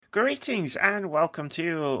Greetings and welcome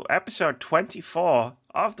to episode 24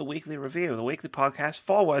 of the Weekly Review, the weekly podcast,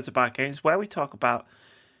 4 words about games, where we talk about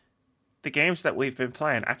the games that we've been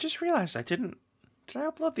playing. I just realized I didn't... Did I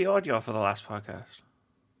upload the audio for the last podcast?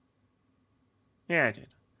 Yeah, I did.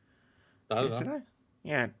 I don't know. Did I?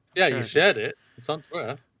 Yeah. Yeah, sure you shared it. It's on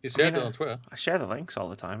Twitter. You shared it on Twitter. I share the links all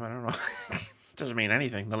the time. I don't know. Doesn't mean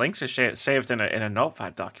anything. The links are saved in a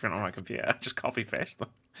notepad document on my computer. I just copy paste them.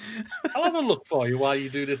 I'll have a look for you while you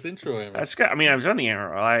do this intro, Amy. That's good. I mean, I've done the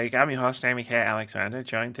intro. I'm your host, Amy K. Alexander,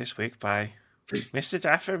 joined this week by Mr.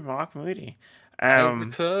 Dafford, Mark Moody. I've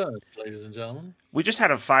returned, ladies and gentlemen. We just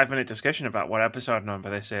had a 5-minute discussion about what episode number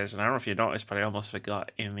this is, and I don't know if you noticed, but I almost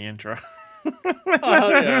forgot in the intro. Oh,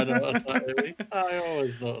 yeah, I noticed that, Amy. I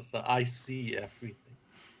always notice that. I see everything.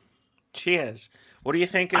 Cheers. What do you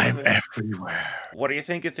think? I'm everywhere. What do you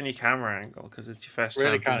think of the new camera angle? Because it's your first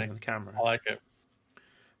Really time on the camera. I like it.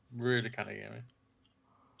 Really kind of gamey.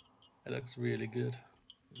 It looks really good.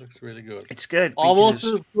 It's good. Almost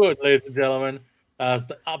as good, ladies and gentlemen, as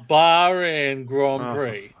the Bahrain Grand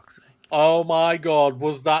Prix. Oh my God,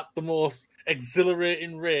 was that the most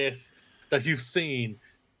exhilarating race that you've seen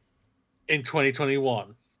in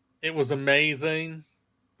 2021? It was amazing.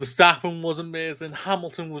 Verstappen was amazing.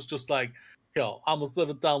 Hamilton was just like, yo, I'm a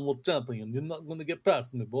 7-time world champion. You're not going to get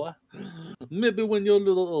past me, boy. Maybe when you're a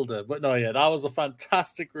little older. But no, yeah, that was a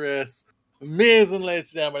fantastic race. Amazing, ladies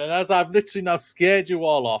and gentlemen. And as I've literally now scared you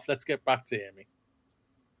all off, let's get back to Amy.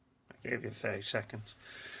 I gave you 30 seconds.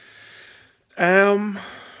 I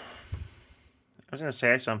was going to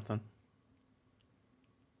say something.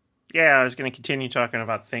 Yeah, I was going to continue talking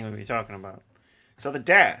about the thing we were talking about. So the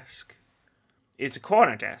desk, it's a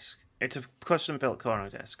corner desk. It's a custom-built corner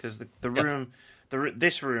desk because the room,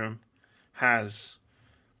 this room has,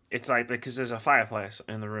 it's like, because there's a fireplace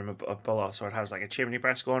in the room up below, so it has like a chimney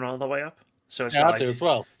breast going all the way up. So it's got like, as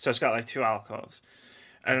well. So it's got like 2 alcoves,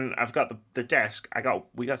 and I've got the desk.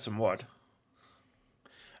 We got some wood,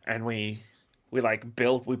 and we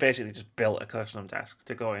basically just built a custom desk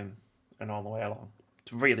to go in and all the way along.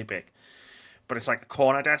 It's really big, but it's like a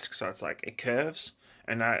corner desk, so it's like it curves.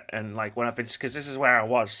 And like when I've been, because this is where I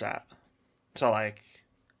was sat, so like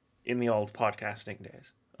in the old podcasting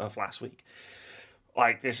days of last week,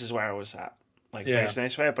 like this is where I was sat, like facing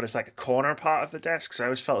this way, but it's like a corner part of the desk, so I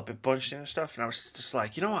always felt a bit bunched in and stuff, and I was just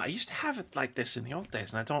like, you know what, I used to have it like this in the old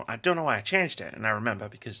days, and I don't know why I changed it, and I remember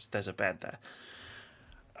because there's a bed there,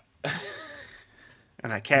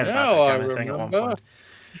 and I cared about that kind of thing at one point,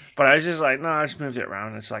 but I was just like, no, I just moved it around,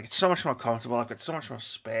 and it's like it's so much more comfortable. I've got so much more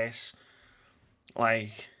space.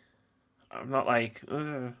 Like, I'm not like,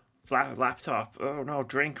 laptop. Oh no,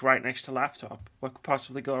 drink right next to laptop. What could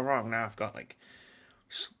possibly go wrong? Now I've got like,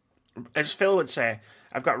 as Phil would say,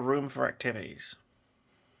 I've got room for activities.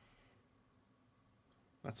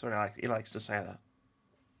 That's what he likes to say that.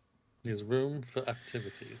 There's room for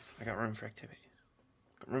activities. I got room for activities.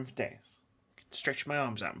 Got room for days. I can stretch my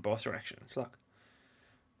arms out in both directions. Look.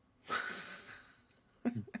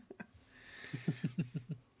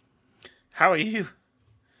 How are you?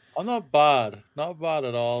 I'm not bad. Not bad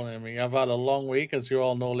at all, Amy. I've had a long week, as you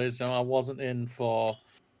all know, ladies and gentlemen. I wasn't in for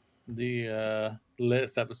the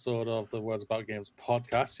latest episode of the Words About Games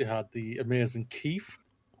podcast. You had the amazing Keith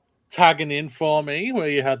tagging in for me, where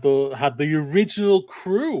you had the original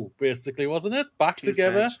crew, basically, wasn't it? Back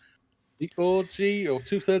together. The OG, or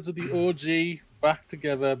 2/3 of the OG, back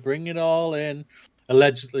together, bring it all in,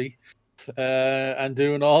 allegedly, and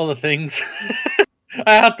doing all the things.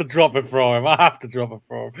 I have to drop it for him.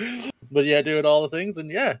 But yeah, doing all the things, and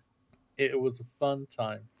yeah, it was a fun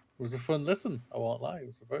time. It was a fun listen. I won't lie. It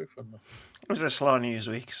was a very fun listen. It was a slow news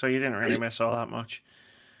week, so you didn't really miss all that much.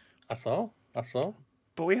 I saw.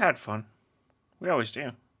 But we had fun. We always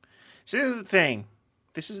do. See, this is the thing.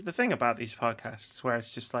 This is the thing about these podcasts, where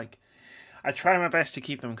it's just like, I try my best to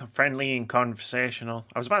keep them friendly and conversational.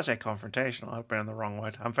 I was about to say confrontational. I've been on the wrong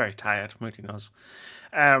word. I'm very tired. Moody knows.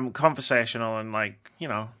 Conversational and like, you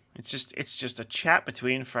know, it's just a chat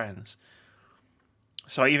between friends.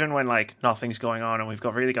 So even when like nothing's going on and we've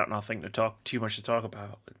really got nothing to talk too much to talk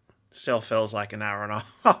about, it still feels like an hour and a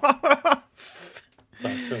half.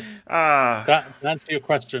 That's true. To answer your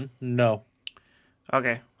question, no.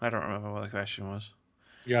 Okay, I don't remember what the question was.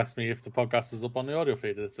 You asked me if the podcast is up on the audio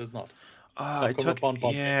feed. It says not. It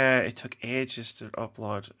took ages to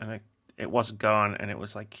upload, and it wasn't gone, and it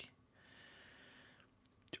was like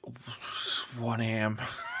 1 a.m.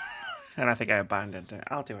 and I think I abandoned it.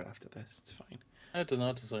 I'll do it after this. It's fine. I don't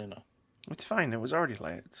know, so you know. It's fine. It was already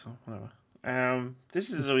late, so whatever. This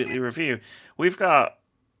is a weekly review. We've got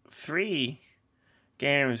 3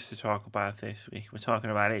 games to talk about this week. We're talking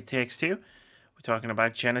about It Takes Two. We're We're talking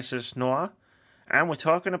about Genesis Noir. And we're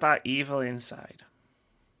talking about Evil Inside.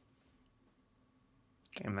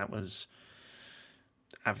 Game that was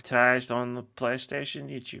advertised on the PlayStation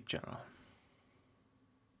YouTube channel.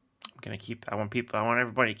 I want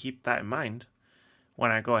everybody to keep that in mind when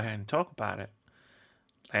I go ahead and talk about it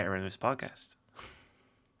later in this podcast.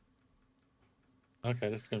 Okay,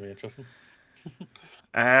 this is gonna be interesting.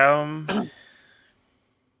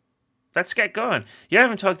 Let's get going. You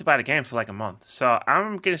haven't talked about a game for like a month, so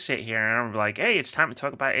I'm gonna sit here and I'm like, hey, it's time to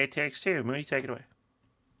talk about It Takes Two. Moody, take it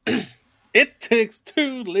away. It Takes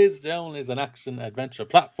Two, ladies and gentlemen, is an action-adventure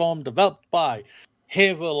platform developed by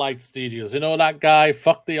Hazel Light Studios. You know that guy,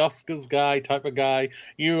 fuck the Oscars guy type of guy.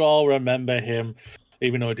 You all remember him,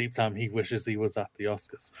 even though deep down he wishes he was at the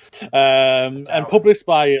Oscars. And published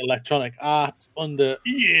by Electronic Arts under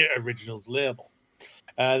EA Originals label.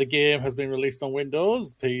 The game has been released on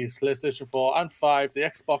Windows, PlayStation 4 and 5, the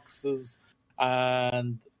Xboxes,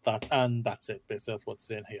 and that's it. Basically, that's what's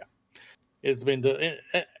in here. It's been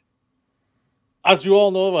as you all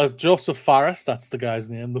know, Josef Fares, that's the guy's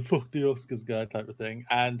name, the fuck the Oscars guy type of thing,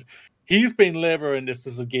 and he's been laboring this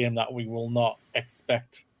as a game that we will not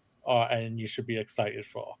expect, and you should be excited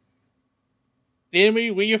for. Amy,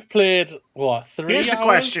 we have played what 3 hours? Here's the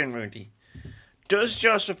question, Rudy. Does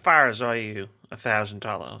Josef Fares owe you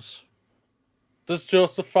 $1,000? Does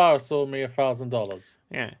Josef Fares owe me $1,000?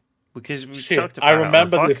 Yeah, because we talked about I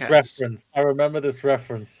remember it on the this podcast. reference. I remember this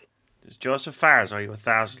reference. Does Josef Fares owe you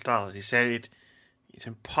 $1,000? He said it's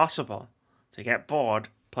impossible to get bored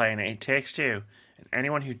playing It Takes Two, and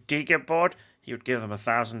anyone who did get bored, he would give them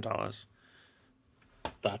 $1,000.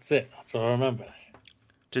 That's it. That's what I remember.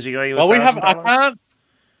 Does he owe you Well, $1,000?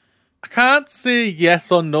 I can't say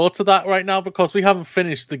yes or no to that right now because we haven't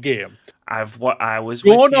finished the game. I was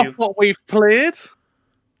Going with off you. what we've played,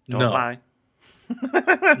 Don't lie.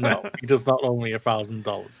 No, he does not owe me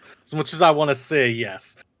 $1,000. As much as I want to say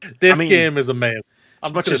yes, this game is amazing.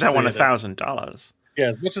 As much as I want $1,000.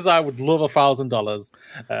 Yeah, as much as I would love $1,000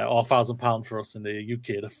 or £1,000 for us in the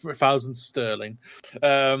UK, the 1,000 sterling.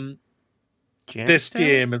 This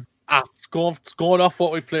game is going off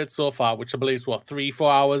what we've played so far, which I believe is what 3-4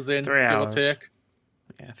 hours in, 3 hours. give or take.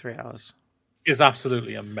 Yeah, 3 hours. Is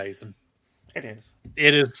absolutely amazing. It is.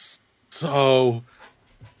 It is so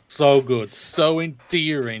good, so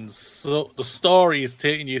endearing. So the story is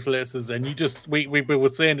taking you places, and you just we were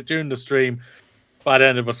saying it during the stream. By the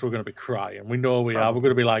end of us, we're going to be crying. We know we are. We're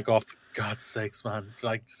going to be like, "Oh, for God's sakes, man!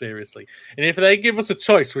 Like seriously." And if they give us a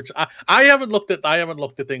choice, which I haven't looked at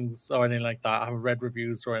things or anything like that. I haven't read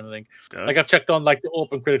reviews or anything. Good. Like I've checked on like the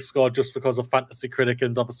Open Critic score just because of Fantasy Critic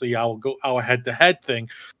and obviously our head-to-head thing.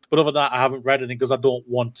 But other than that, I haven't read anything because I don't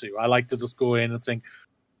want to. I like to just go in and think,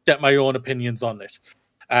 get my own opinions on it.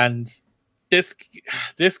 And this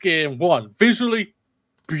game, visually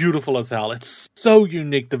beautiful as hell. It's so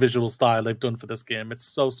unique, the visual style they've done for this game. It's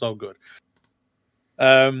so good.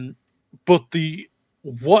 But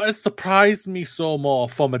what has surprised me so more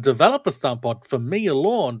from a developer standpoint, for me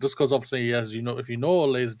alone, just because obviously, as you know, if you know,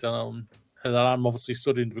 ladies and gentlemen, that I'm obviously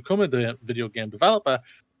studying to become a video game developer,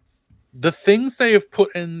 the things they have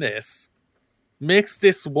put in this makes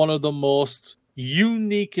this one of the most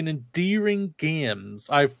unique and endearing games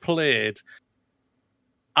I've played,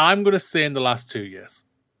 I'm going to say, in the last 2 years.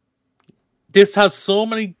 This has so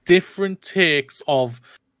many different takes of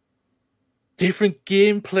different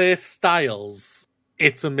gameplay styles.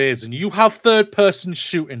 It's amazing. You have third-person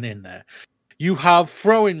shooting in there. You have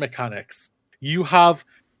throwing mechanics. You have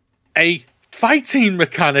a fighting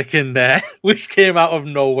mechanic in there, which came out of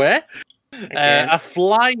nowhere. A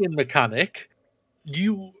flying mechanic.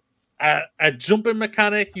 A jumping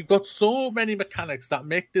mechanic. You've got so many mechanics that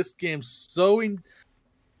make this game so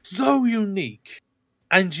unique.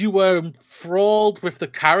 And you were enthralled with the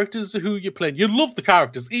characters who you're playing. You love the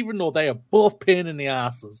characters, even though they are both pain in the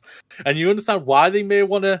asses. And you understand why they may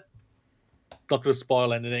want to, not going to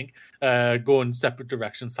spoil anything, go in separate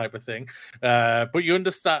directions type of thing. But you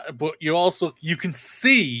understand, but you can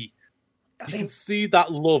see that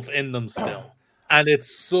love in them still. And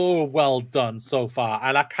it's so well done so far.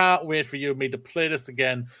 And I can't wait for you and me to play this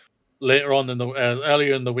again later on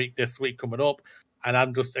earlier in the week, this week coming up. And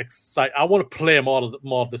I'm just excited. I want to play more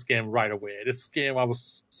of this game right away. This game,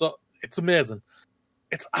 it's amazing.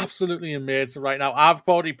 It's absolutely amazing right now. I've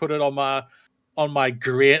already put it on my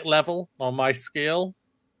great level, on my scale.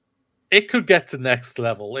 It could get to next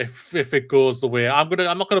level if it goes the way I'm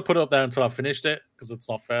not gonna put it up there until I've finished it, because it's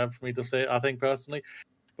not fair for me to say, I think, personally.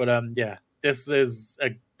 But yeah, this is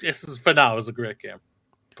for now is a great game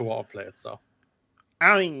for what I've played. So I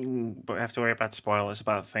don't think we have to worry about spoilers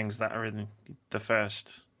about things that are in the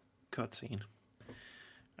first cutscene.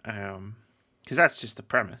 because that's just the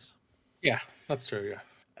premise. Yeah, that's true. Yeah.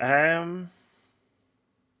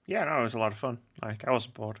 Yeah, no, it was a lot of fun. Like, I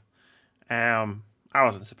wasn't bored. I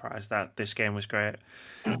wasn't surprised that this game was great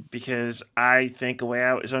because I think A Way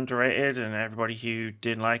Out is underrated, and everybody who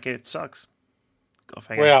didn't like it sucks. Go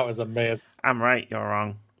figure. Way Out is amazing. I'm right, you're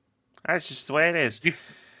wrong. That's just the way it is.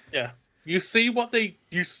 Yeah, you see what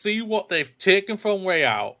they've taken from Way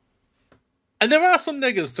Out, and there are some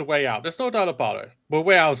negatives to Way Out. There's no doubt about it. But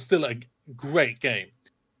Way Out is still a great game.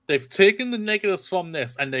 They've taken the negatives from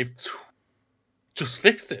this, and they've just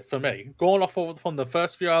fixed it for me. Going off from the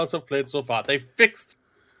first few hours I've played so far, they've fixed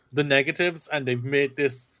the negatives, and they've made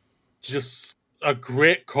this just a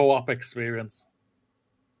great co-op experience.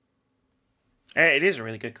 It is a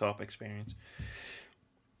really good co-op experience.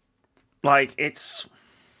 Like, it's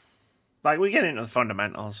like we get into the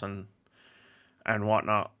fundamentals and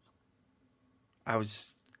whatnot. I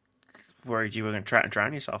was worried you were going to try to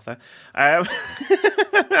drown yourself there. I'm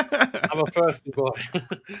a thirsty boy.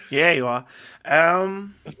 Yeah, you are.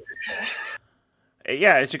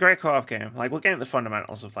 Yeah, it's a great co-op game. Like, we'll get into the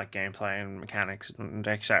fundamentals of like gameplay and mechanics and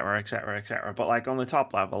etc., etc., etc. But like on the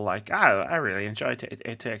top level, like I really enjoyed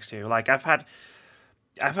It Takes Two. Like I've had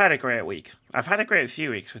a great week. I've had a great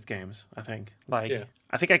few weeks with games. I think. Like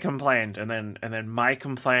I think I complained, and then my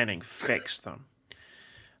complaining fixed them.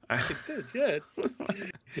 It did, yeah.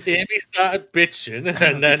 Amy started bitching,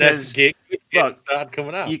 and then it started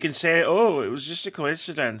coming out. You can say, "Oh, it was just a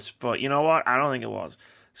coincidence," but you know what? I don't think it was.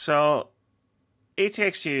 So, It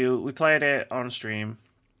Takes Two. We played it on stream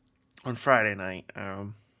on Friday night,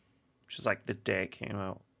 which is like the day it came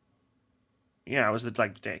out. Yeah, it was the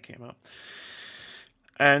day it came out,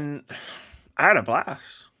 and I had a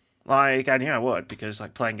blast. Like I knew I would, because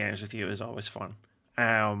like playing games with you is always fun.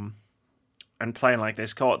 And playing like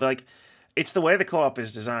this co-op, like it's the way the co-op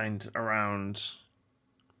is designed around.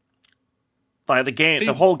 Like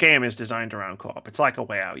the whole game is designed around co-op. It's like A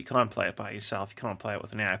Way Out. You can't play it by yourself. You can't play it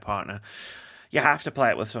with an AI partner. You have to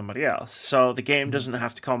play it with somebody else. So the game doesn't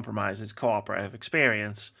have to compromise its cooperative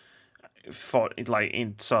experience so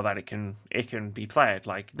that it can be played.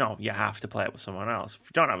 Like, no, you have to play it with someone else. If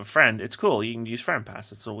you don't have a friend, it's cool. You can use Friend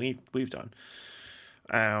Pass. That's all we've done.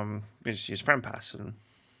 We just use Friend Pass, and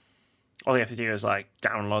all you have to do is like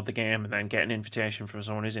download the game and then get an invitation from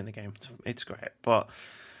someone who's in the game. It's great, but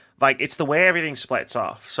like it's the way everything splits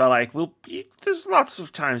off. So like there's lots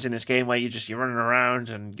of times in this game where you're running around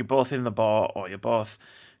and you're both in the boat, or you're both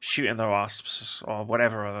shooting the wasps, or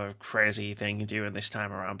whatever other crazy thing you're doing this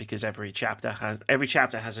time around, because every chapter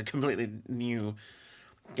has a completely new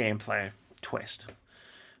gameplay twist.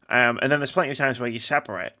 And then there's plenty of times where you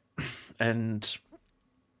separate and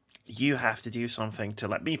you have to do something to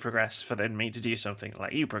let me progress for then me to do something to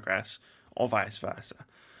let you progress, or vice versa.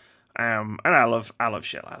 And I love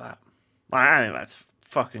shit like that. Like, I think that's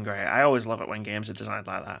fucking great. I always love it when games are designed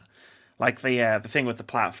like that. Like the thing with the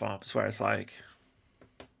platforms where it's like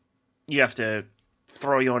you have to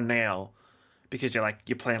throw your nail because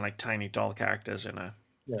you're playing like tiny doll characters in a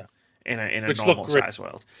normal size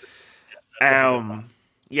world.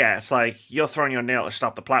 Yeah, it's like you're throwing your nail to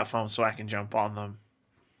stop the platform so I can jump on them.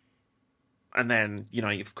 And then,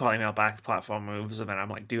 you're calling nail back, the platform moves, and then I'm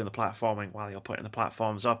like doing the platforming while you're putting the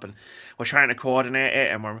platforms up, and we're trying to coordinate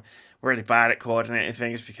it, and we're really bad at coordinating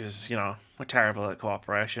things because, we're terrible at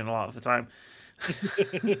cooperation a lot of the time.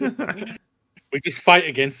 We just fight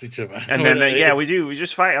against each other. And then, we do. We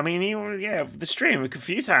just fight. I mean, the stream, a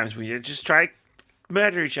few times we just try to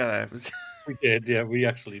murder each other. We did, yeah. We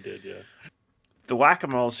actually did, yeah. The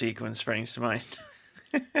whack-a-mole sequence springs to mind.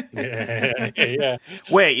 Yeah.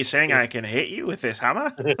 Wait, you're saying I can hit you with this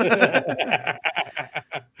hammer?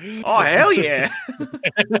 Oh, hell yeah.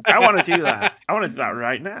 I want to do that. I want to do that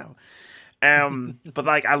right now. But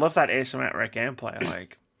like, I love that asymmetric gameplay.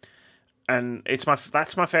 And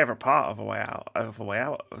that's my favorite part of A Way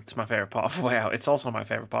Out. It's my favorite part of A Way Out. It's also my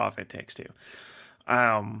favorite part of It Takes Two.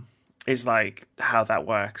 Is like how that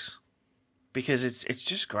works, because it's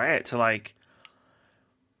just great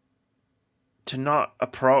to not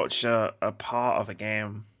approach a part of a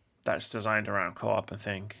game that's designed around co-op and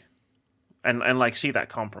think, and like see that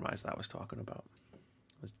compromise that I was talking about.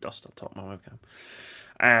 There's dust on top of my webcam.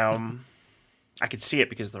 I could see it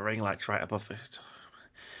because the ring light's right above it.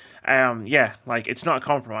 Yeah, like it's not a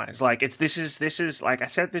compromise. Like this is like I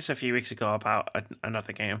said this a few weeks ago about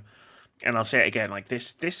another game, and I'll say it again. Like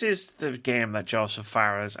this is the game that Josef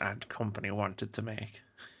Fares and company wanted to make.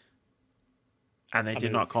 And they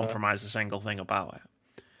did not compromise a single thing about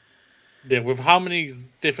it. Yeah, with how many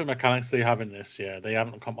different mechanics they have in this, they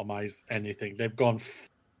haven't compromised anything. They've gone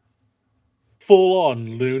full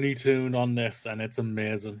on Looney Tune on this, and it's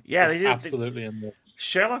amazing. Yeah, it's they did. Absolutely amazing.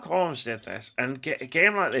 Sherlock Holmes did this, and a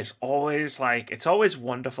game like this it's always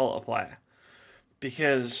wonderful to play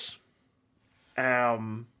because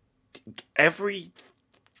every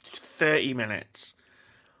 30 minutes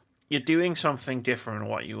you're doing something different than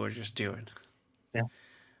what you were just doing. Yeah.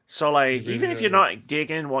 So like, Really, even if really you're not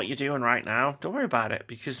digging what you're doing right now, don't worry about it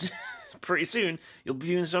because pretty soon you'll be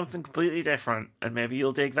doing something completely different, and maybe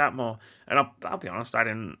you'll dig that more. And I'll be honest,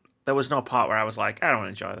 there was no part where I was like, I don't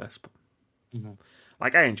enjoy this. Mm-hmm.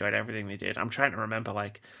 Like, I enjoyed everything they did. I'm trying to remember,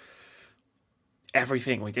 like,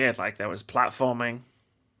 everything we did. Like, there was platforming,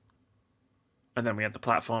 and then we had the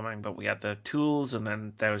platforming, but we had the tools, and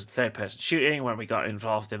then there was third-person shooting when we got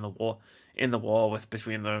involved in the war with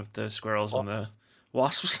between the squirrels and the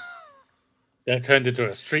wasps. They turned into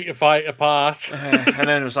a Street Fighter part. And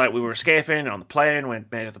then it was like we were escaping on the plane,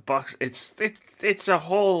 went made of the box. It's a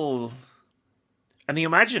whole, and the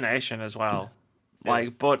imagination as well.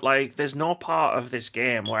 Like, but like, there's no part of this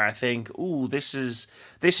game where I think, "Ooh, this is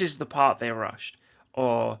the part they rushed,"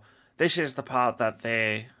 or "This is the part that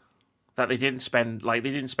they didn't spend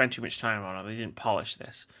too much time on, or they didn't polish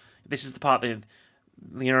this. This is the part you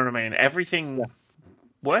know what I mean? Everything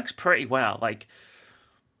works pretty well. Like,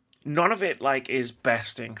 none of it like is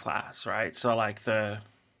best in class, right? So like the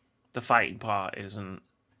fighting part isn't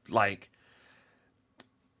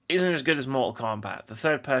as good as Mortal Kombat. The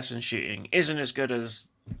third person shooting isn't as good as,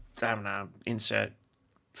 I don't know, insert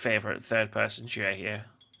favorite third person shooter here.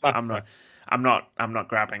 I'm not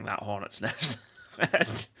grabbing that hornet's nest.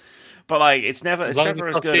 But like, it's never as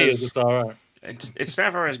good as it's all right. It's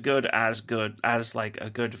never as good as like a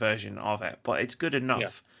good version of it, but it's good enough. Yeah.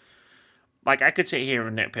 Like, I could sit here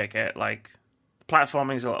and nitpick it. Like,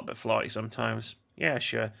 platforming's a little bit floaty sometimes. Yeah,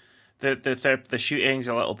 sure. The shooting's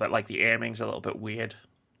a little bit, like, the aiming's a little bit weird.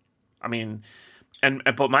 I mean,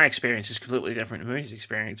 but my experience is completely different to Mooney's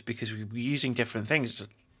experience because we were using different things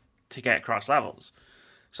to get across levels.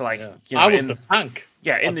 So like, you know, I was the tank.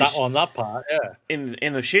 Yeah, on that part. Yeah.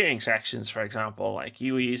 In the shooting sections, for example, like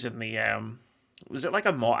you were using the was it like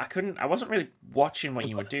a mod? I wasn't really watching what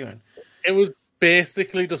you were doing. It was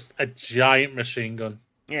basically just a giant machine gun.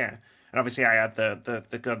 Yeah, and obviously I had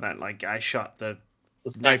the gun that like I shot the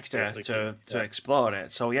nectar to explode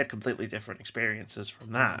it. So we had completely different experiences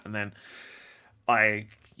from that. And then like,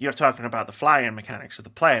 you're talking about the flying mechanics of the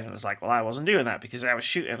plane, and it's like, well, I wasn't doing that because I was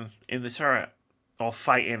shooting in the turret or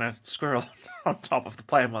fighting a squirrel on top of the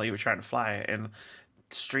plane while you were trying to fly it in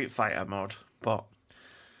Street Fighter mode. But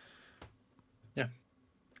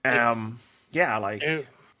yeah, like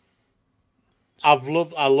I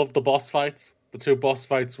love the boss fights. The two boss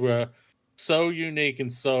fights were so unique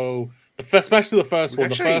and so, especially the first one.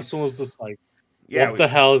 The first one was just like, what the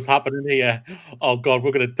hell is happening here? Oh god,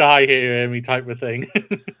 we're gonna die here, Amy, type of thing.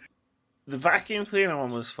 The vacuum cleaner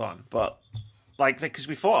one was fun, but like, because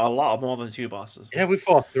we fought a lot more than two bosses. Yeah, we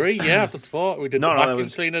fought three. Yeah, I just fought. We did the vacuum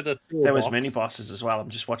cleaner. There was mini bosses as well. I'm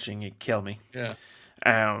just watching you kill me. Yeah.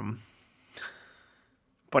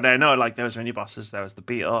 But I know, like, there was mini bosses. There was the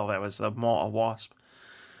beetle. There was the mortar wasp.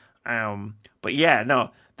 But yeah,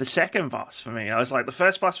 no, the second boss for me, I was like, the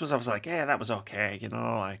first boss I was like, yeah, that was okay, you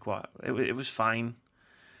know, like, what, it was fine.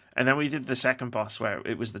 And then we did the second boss where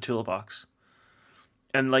it was the toolbox,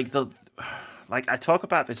 and like I talk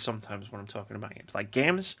about this sometimes when I'm talking about games, like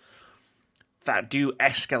games that do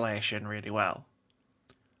escalation really well.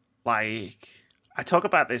 Like, I talk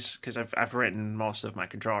about this because I've written most of my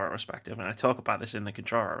controller perspective, and I talk about this in the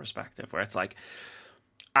controller perspective, where it's like,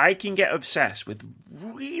 I can get obsessed with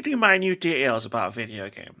really minute details about video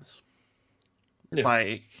games. Yeah.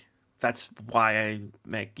 Like, that's why I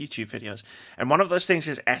make YouTube videos. And one of those things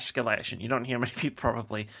is escalation. You don't hear many people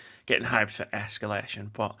probably getting hyped for escalation,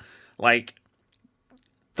 but like,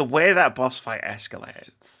 the way that boss fight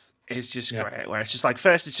escalates is just great. Where it's just like,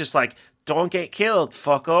 first it's just like, don't get killed,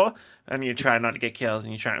 fucko. And you try not to get killed,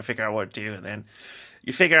 and you're trying to figure out what to do, and then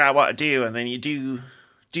you figure out what to do, and then you do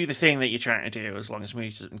the thing that you're trying to do, as long as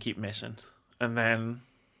moves doesn't keep missing. And then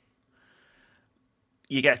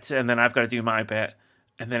you get to, and then I've got to do my bit,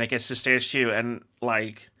 and then it gets to stage 2, and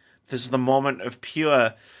like, there's the moment of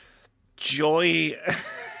pure joy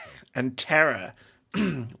and terror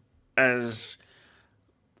as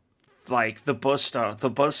like the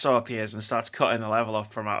buzzsaw appears and starts cutting the level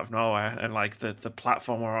up from out of nowhere, and like the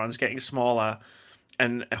platform we're on is getting smaller,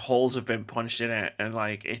 and holes have been punched in it, and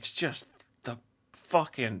like, it's just the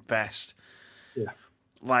fucking best. Yeah,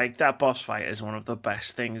 like, that boss fight is one of the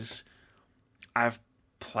best things I've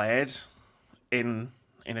played in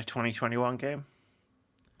a 2021 game.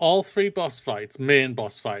 all 3 boss fights, main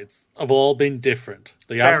boss fights, have all been different.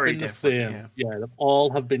 They haven't Very been the different, same. Yeah, they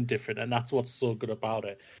all have been different, and that's what's so good about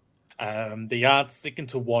it. They aren't sticking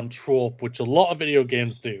to one trope, which a lot of video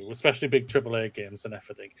games do, especially big AAA games and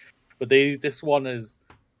everything. But this one is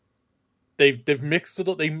they've mixed it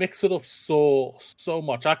up. They mix it up so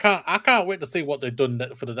much. I can't wait to see what they've done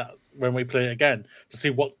for when we play it again, to see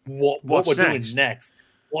what we're doing next.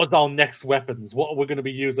 What's our next weapons? What are we going to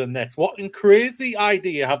be using next? What crazy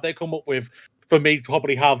idea have they come up with for me to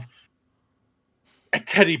probably have a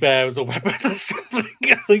teddy bear as a weapon or something?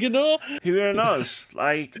 You know, who knows?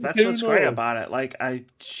 Like, that's what's great about it.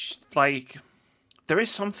 Like, there is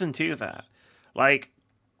something to that. Like,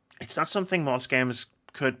 it's not something most games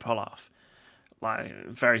could pull off, like,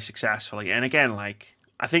 very successfully. And again, like,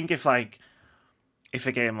 I think if a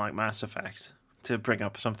game like Mass Effect, to bring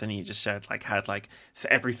up something you just said, like, had like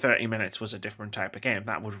every 30 minutes was a different type of game,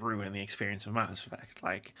 that would ruin the experience of Mass Effect.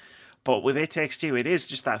 Like, but with It Takes Two, it is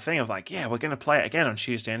just that thing of like, yeah, we're going to play it again on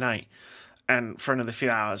Tuesday night and for another few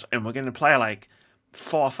hours, and we're going to play like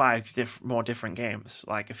 4 or 5 more different games,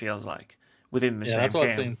 like, it feels like, within the same that's what game.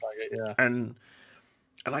 it seems like it, yeah. And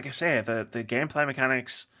like I say, the gameplay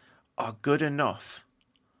mechanics are good enough,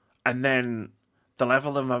 and then the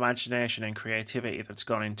level of imagination and creativity that's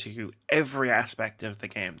gone into every aspect of the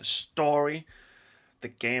game, the story, the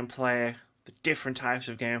gameplay, the different types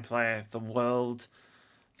of gameplay, the world,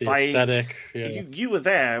 the aesthetic. Yeah. You were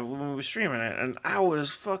there when we were streaming it, and I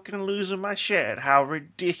was fucking losing my shit at how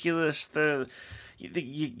ridiculous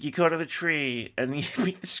you go to the tree and you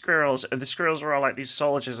meet the squirrels, and the squirrels are all like these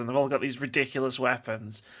soldiers, and they've all got these ridiculous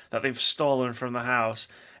weapons that they've stolen from the house,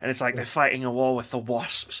 and it's like they're fighting a war with the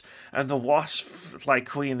wasps, and the wasp like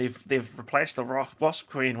queen, they've replaced the wasp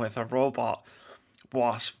queen with a robot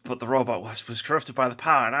wasp, but the robot wasp was corrupted by the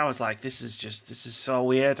power, and I was like, this is so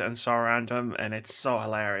weird and so random, and it's so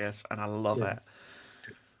hilarious, and I love it.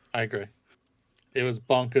 I agree. It was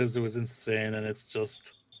bonkers, it was insane, and it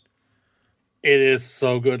is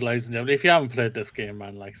so good, ladies and gentlemen. If you haven't played this game,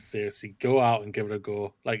 man, like, seriously, go out and give it a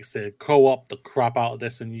go. Like I said, co-op the crap out of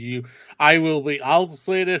this, and I'll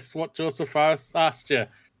say this, what Joseph asked you,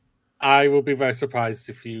 I will be very surprised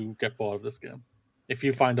if you get bored of this game. If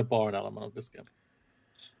you find a boring element of this game.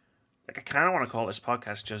 Like, I kind of want to call this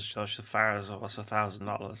podcast just Joseph Fares owe us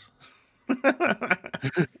 $1,000.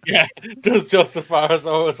 Yeah, does Joseph Fares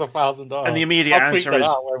owe us $1,000? And the immediate answer is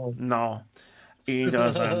no, he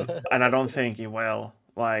doesn't, and I don't think he will.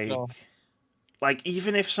 Like, no. Like,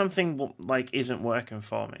 even if something like isn't working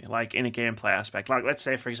for me, like in a gameplay aspect, like let's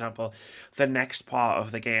say, for example, the next part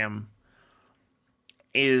of the game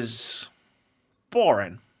is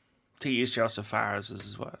boring, to use Joseph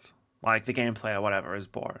Fares' word. Like, the gameplay or whatever is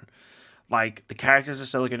boring. Like, the characters are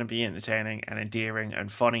still going to be entertaining and endearing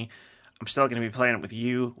and funny. I'm still going to be playing it with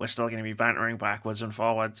you. We're still going to be bantering backwards and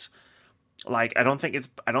forwards. Like, I don't think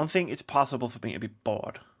it's possible for me to be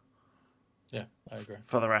bored. Yeah, I agree.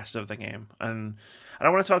 For the rest of the game. And I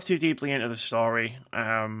don't want to talk too deeply into the story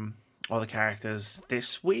or the characters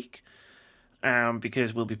this week,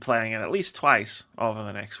 because we'll be playing it at least twice over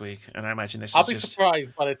the next week. And I imagine I'll be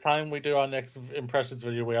surprised by the time we do our next impressions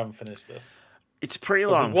video, we haven't finished this. It's pretty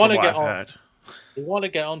long from what I've heard. We want to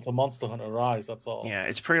get on to Monster Hunter Rise, that's all. Yeah,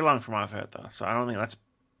 it's pretty long from what I've heard, though. So I don't think that's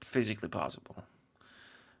physically possible.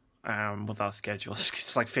 With our schedule.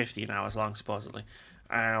 It's like 15 hours long, supposedly.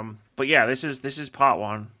 But yeah, this is part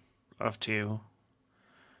 1 of 2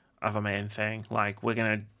 of a main thing. Like, we're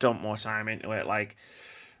gonna dump more time into it. Like,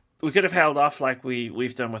 we could have held off like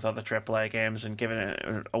we've done with other AAA games and given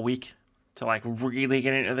it a week to like really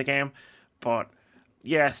get into the game. But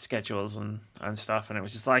yeah, schedules and stuff, and it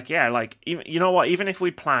was just like, yeah, like, even, you know what, even if we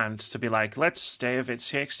planned to be like, let's stay with It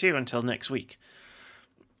Takes Two until next week,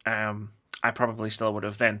 I probably still would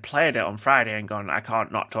have then played it on Friday and gone, I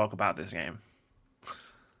can't not talk about this game.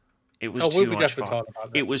 It was too much fun.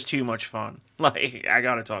 It was too much fun. Like, I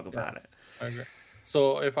gotta talk about it. Okay.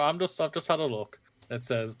 So I've just had a look. It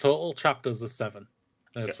says total chapters are 7.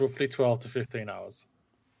 And it's roughly 12 to 15 hours.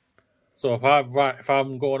 So if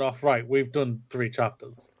I'm going off right, we've done 3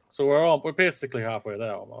 chapters. So we're basically halfway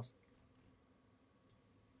there almost.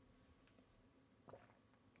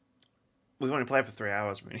 We've only played for 3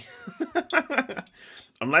 hours, Mooney.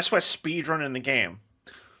 Unless we're speedrunning the game,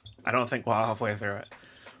 I don't think we're halfway through it.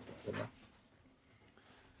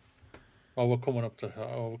 Well, we're coming up to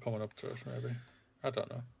it, maybe. I don't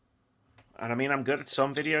know. And I mean, I'm good at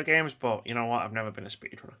some video games, but you know what? I've never been a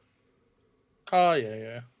speedrunner. Oh,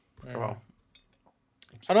 yeah. Well,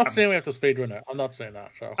 I'm not saying we have to speedrun it. I'm not saying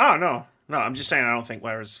that. So. Oh, no. I'm just saying I don't think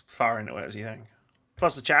we're as far into it as you think.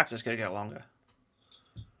 Plus, the chapters could get longer.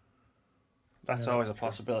 That's Yeah, always a true.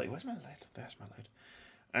 possibility. Where's my lid? There's my lid.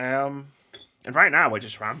 And right now we're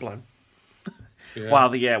just rambling Yeah. while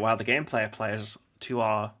the gameplay plays to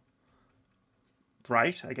our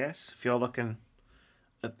right. I guess if you're looking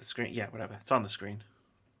at the screen, yeah, whatever. It's on the screen.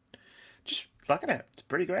 Just look at it. It's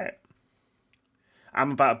pretty great.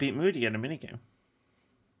 I'm about to beat Moody in a minigame.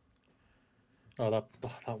 That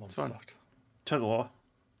one Fun. sucked. Tug of war.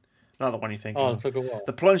 Not the one you think. Oh, of. it took a while.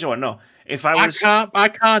 The plunger one. No. If I was, I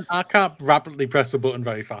can't rapidly press a button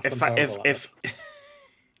very fast. if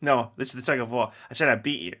no, this is the tug of war. I said I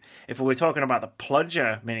beat you. If we were talking about the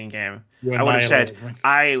plunger minigame, I would have said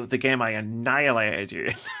the game I annihilated you.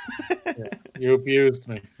 Yeah, you abused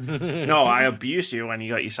me. No, I abused you when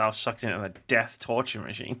you got yourself sucked into the death torture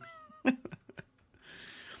machine.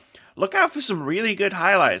 Look out for some really good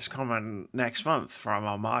highlights coming next month from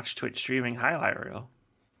our March Twitch streaming highlight reel.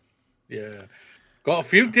 Yeah. Got a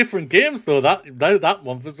few different games though that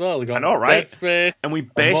month as well. We got I know, right? Dead Space, and we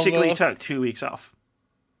basically took 2 weeks off.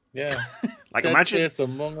 Yeah. Like Dead imagine Space,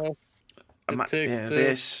 Among Us, It Takes Two.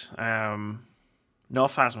 this, no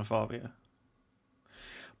Phasmophobia.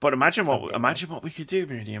 But imagine what we could do,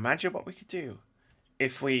 Moody. Imagine what we could do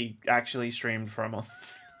if we actually streamed for a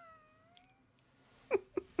month.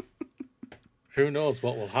 Who knows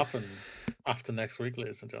what will happen after next week,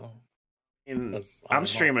 ladies and gentlemen. I'm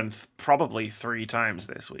streaming probably 3 times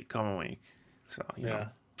this week, coming week. So you know.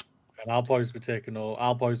 And I'll probably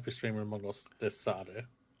be streaming Among Us this Saturday.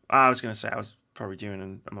 I was gonna say I was probably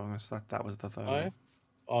doing Among Us. That was the third. Oh, yeah?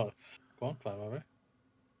 Oh, go on, play with me.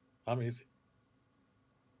 I'm easy.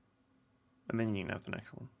 And then you can have the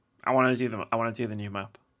next one. I want to do the new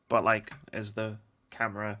map, but like as the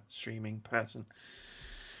camera streaming person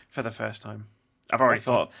for the first time. I've already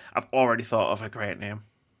thought of a great name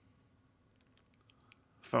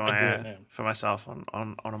for myself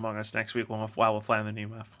on Among Us next week while we're playing the new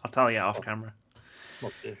map. I'll tell you off camera.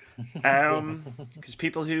 Because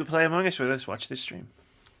people who play Among Us with us watch this stream.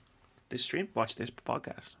 Watch this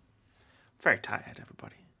podcast. I'm very tired,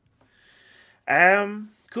 everybody.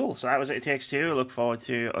 Cool. So that was It Takes Two. I look forward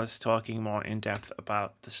to us talking more in depth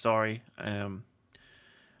about the story and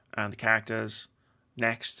the characters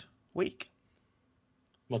next week.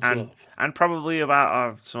 And probably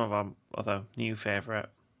about some of our other new favourite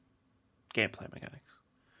gameplay mechanics.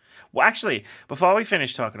 Well, actually, before we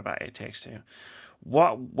finish talking about It Takes Two,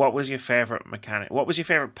 what was your favourite mechanic? What was your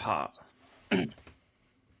favourite part? I'm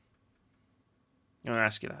going to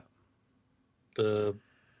ask you that.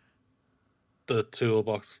 The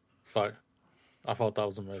toolbox fight. I thought that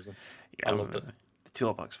was amazing. Yeah, I loved it. The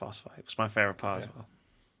toolbox boss fight was my favourite part as well.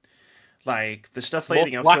 Like, the stuff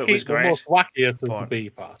leading up to it was great. The most wackiest is the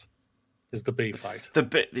B part. Is the B fight.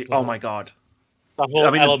 Oh my god. The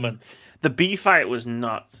whole element. The B fight was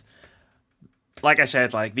nuts. Like I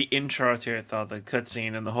said, like, the intro to it, though, the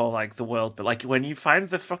cutscene and the whole, like, the world. But, like, when you find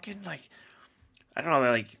the fucking, like, I don't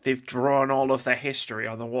know, like, they've drawn all of their history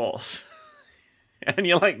on the walls. And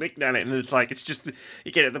you're, like, looking at it, and it's, like, it's just,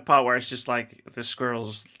 you get at the part where it's just, like, the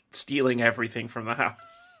squirrels stealing everything from the house.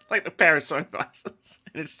 Like the pair of sunglasses,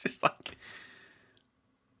 and it's just like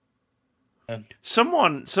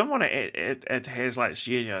someone at Hazelight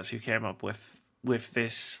Studios who came up with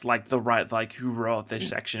this, like who wrote this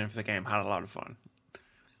section of the game had a lot of fun.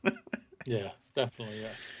 Yeah, definitely.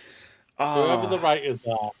 Yeah, whoever the writers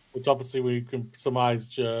are, which obviously we can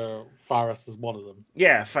surmise Faris is one of them.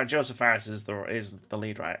 Yeah, Joseph Faris is the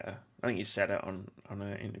lead writer. I think he said it on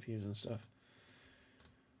interviews and stuff.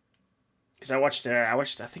 Because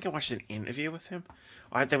I think I watched an interview with him.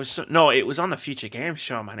 It was on the Future Games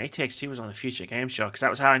show, man. It Takes Two was on the Future Games show, because that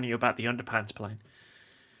was how I knew about the Underpants plane.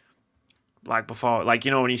 Like before, like,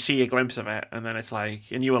 you know, when you see a glimpse of it, and then it's like,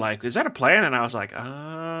 and you were like, "Is that a plane?" And I was like,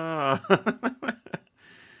 "Ah."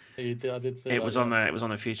 I did say it was on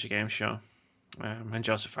the Future Games show, and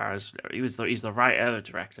Joseph Fares, he's the writer, the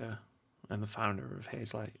director, and the founder of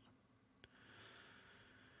Hazelight.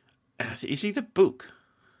 Is he the book?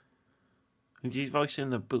 He's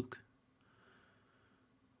voicing the book.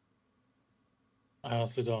 I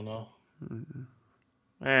honestly don't know.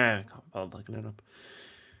 I can't bother looking it up.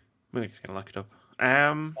 We're just gonna look it up.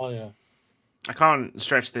 Oh yeah. I can't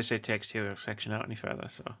stretch this It Takes Two section out any further,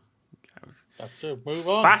 so that's true. Move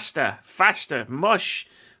on. Faster, mush.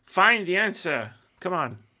 Find the answer. Come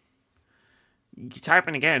on. You're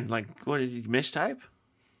typing again. Like, what, did you mistype?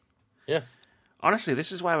 Yes. Honestly,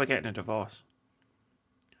 this is why we're getting a divorce.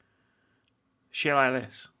 Shit like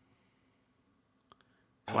this.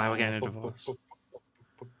 That's why we're getting a divorce.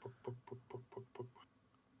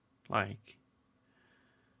 Like,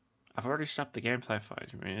 I've already stopped the gameplay fight.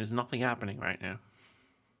 I mean, there's nothing happening right now.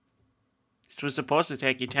 This was supposed to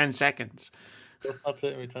take you 10 seconds. That's not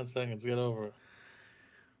taking me 10 seconds. Get over it.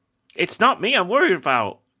 It's not me I'm worried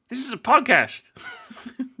about. This is a podcast.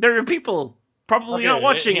 There are people probably not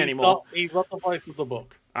watching anymore. He's not the voice of the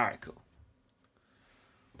book. All right, cool.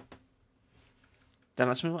 Then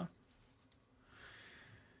let's move on.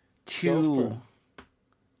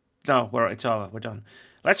 No, it's over. We're done.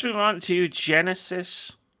 Let's move on to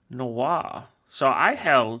Genesis Noir. So I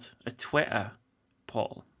held a Twitter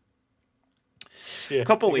poll a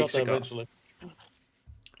couple weeks ago.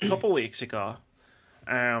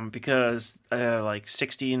 Because like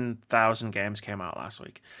 16,000 games came out last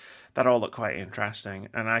week. That all looked quite interesting,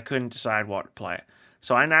 and I couldn't decide what to play.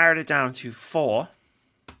 So I narrowed it down to 4.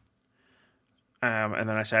 And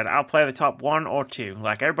then I said, I'll play the top 1 or 2.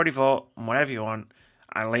 Like, everybody vote, whatever you want.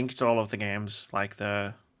 I linked all of the games,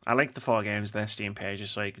 I linked the 4 games, their Steam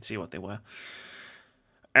pages, so you could see what they were.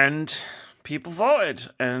 And people voted,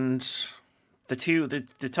 and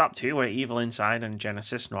the top 2 were Evil Inside and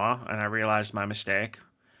Genesis Noir, and I realized my mistake.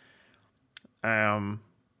 In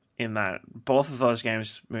that both of those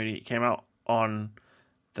games, Moody, came out on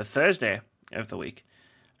the Thursday of the week.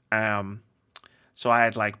 So I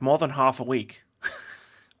had like more than half a week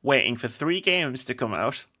waiting for 3 games to come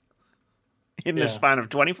out in the span of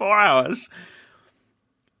 24 hours.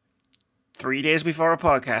 3 days before a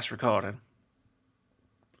podcast recording.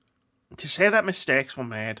 To say that mistakes were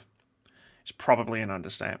made is probably an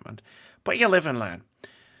understatement. But you live and learn.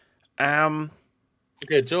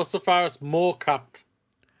 Okay, Joseph Fares more capped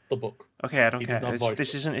the book. Okay, I don't care.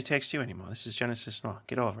 This isn't It Takes Two anymore. This is Genesis Noir.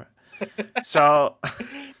 Get over it. So,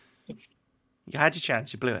 you had your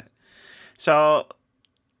chance. You blew it. So,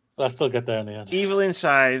 but I still get there in the end. Evil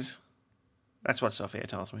Inside. That's what Sophia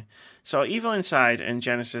tells me. So, Evil Inside and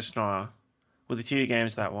Genesis Noir were the 2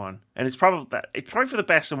 games that won. And it's probably for the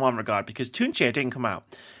best in one regard, because Tunche didn't come out.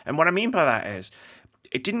 And what I mean by that is,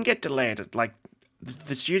 it didn't get delayed. Like,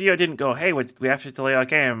 the studio didn't go, hey, we have to delay our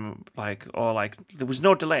game, there was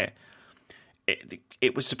no delay.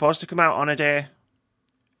 It was supposed to come out on a day,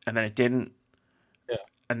 and then it didn't. Yeah.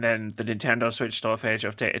 And then the Nintendo Switch store page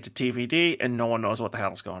updated to TVD, and no one knows what the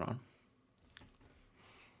hell's going on.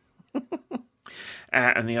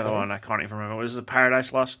 And the other one, I can't even remember, was the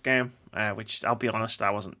Paradise Lost game, which, I'll be honest,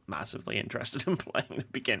 I wasn't massively interested in playing to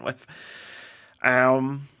begin with.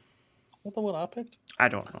 Is that the one I picked? I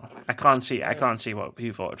don't know. I can't see what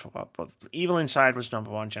who voted for what. But Evil Inside was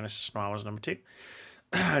number 1. Genesis Noir was number 2.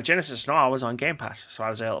 Genesis Noir was on Game Pass, so I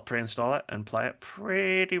was able to pre-install it and play it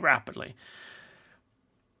pretty rapidly.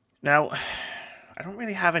 Now, I don't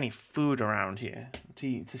really have any food around here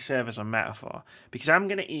to serve as a metaphor, because I'm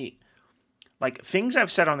going to eat, like, things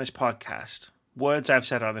I've said on this podcast, words I've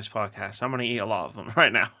said on this podcast, I'm going to eat a lot of them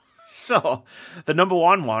right now. So, the number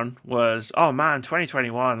 1 was, oh man,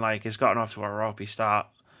 2021, like, has gotten off to a ropey start.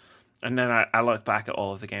 And then I look back at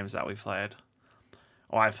all of the games that we've played,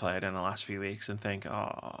 or I've played in the last few weeks, and think,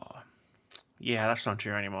 oh, yeah, that's not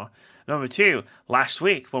true anymore. Number 2, last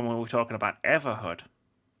week when we were talking about Everhood,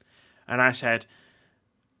 and I said,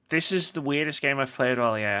 this is the weirdest game I've played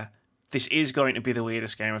all year. This is going to be the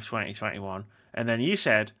weirdest game of 2021. And then you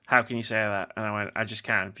said, how can you say that? And I went, I just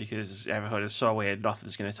can't, because Everhood is so weird,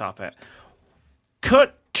 nothing's going to top it.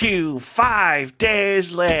 Cut to 5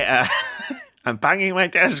 days later. I'm banging my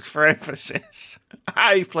desk for emphasis.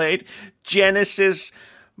 I played Genesis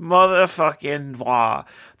motherfucking Noir.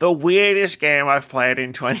 The weirdest game I've played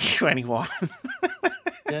in 2021.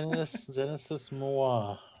 Genesis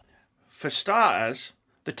Noir. For starters,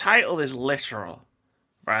 the title is literal,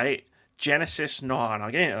 right? Genesis Noir, and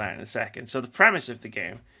I'll get into that in a second. So the premise of the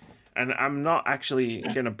game, and I'm not actually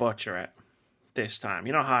going to butcher it this time.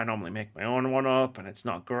 You know how I normally make my own one up, and it's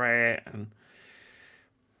not great, and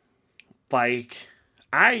like,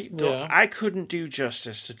 I couldn't do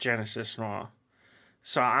justice to Genesis Noir.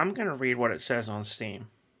 So I'm going to read what it says on Steam.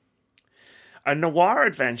 A noir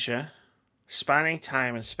adventure spanning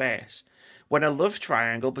time and space. When a love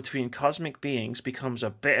triangle between cosmic beings becomes a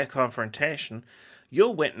bitter confrontation,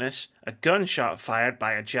 you'll witness a gunshot fired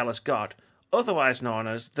by a jealous god, otherwise known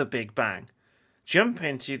as the Big Bang. Jump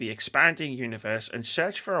into the expanding universe and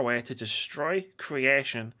search for a way to destroy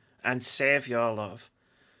creation and save your love.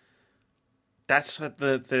 That's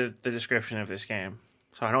the description of this game.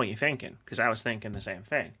 So I know what you're thinking, because I was thinking the same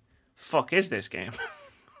thing. Fuck is this game?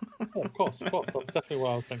 Oh, of course. That's definitely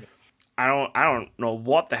what I was thinking. I don't know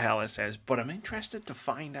what the hell it says, but I'm interested to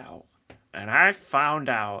find out. And I found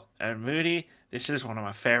out, and Moody, this is one of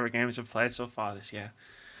my favorite games I've played so far this year.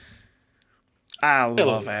 I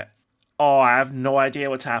love it. Oh, I have no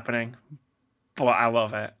idea what's happening, but I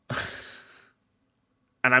love it.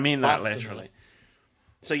 And I mean that literally.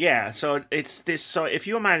 So yeah, so it's this. So if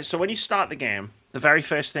you imagine, so when you start the game, the very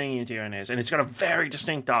first thing you're doing is, and it's got a very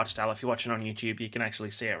distinct art style. If you're watching on YouTube, you can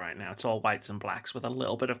actually see it right now. It's all whites and blacks with a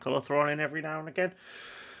little bit of color thrown in every now and again.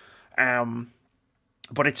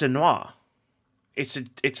 But it's a noir. It's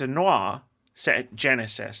a noir set at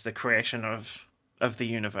Genesis, the creation of the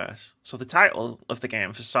universe. So the title of the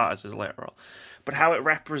game, for starters, is literal, but how it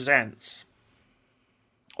represents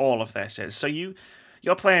all of this is, so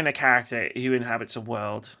you're playing a character who inhabits a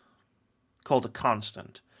world called a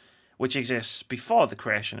constant, which exists before the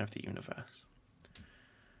creation of the universe.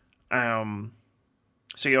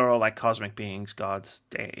 So you're all like cosmic beings, gods,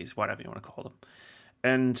 deities, whatever you want to call them.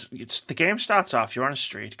 And the game starts off, you're on a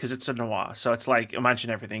street, because it's a noir, so it's like, imagine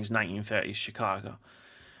everything's 1930s Chicago.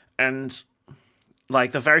 And,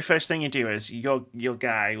 like, the very first thing you do is, your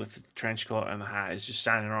guy with the trench coat and the hat is just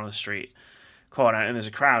standing on the street corner, and there's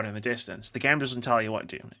a crowd in the distance. The game doesn't tell you what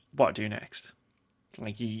to do next.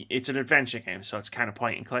 Like, it's an adventure game, so it's kind of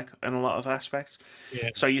point and click in a lot of aspects. Yeah.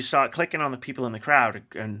 So you start clicking on the people in the crowd,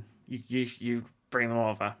 and you bring them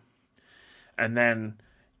over. And then,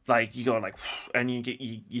 like, you go like, and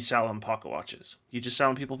you sell them pocket watches. You just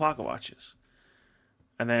selling people pocket watches,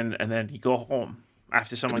 and then you go home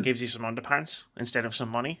after someone gives you some underpants instead of some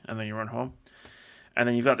money, and then you run home, and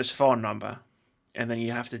then you've got this phone number, and then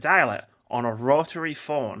you have to dial it on a rotary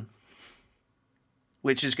phone,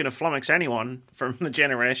 which is going to flummox anyone from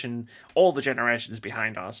all the generations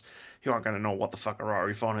behind us, who aren't going to know what the fuck a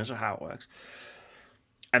rotary phone is or how it works.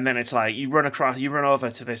 And then it's like you run over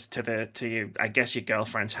to I guess your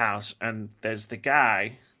girlfriend's house, and there's the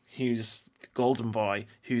guy who's the golden boy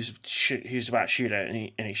who's about to shoot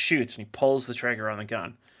it, and he shoots and he pulls the trigger on the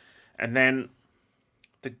gun, and then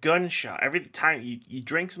the gunshot. Every time you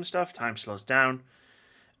drink some stuff, time slows down,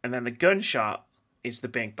 and then the gunshot is the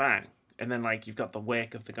big bang, and then like you've got the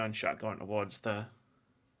wake of the gunshot going towards the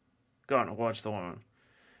woman,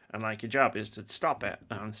 and like your job is to stop it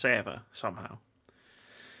and save her somehow.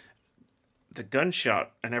 The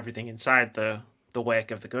gunshot and everything inside the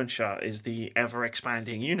wake of the gunshot is the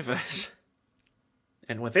ever-expanding universe.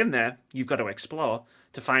 And within there, you've got to explore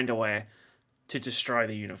to find a way to destroy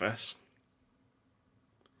the universe.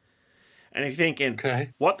 And you're thinking, Okay.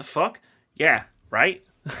 What the fuck? Yeah, right?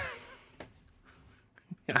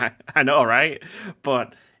 I know, right?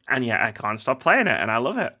 And yet I can't stop playing it, and I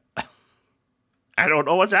love it. I don't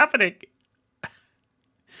know what's happening.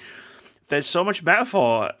 There's so much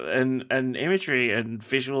metaphor and imagery and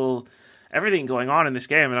visual, everything going on in this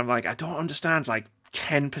game, and I'm like, I don't understand like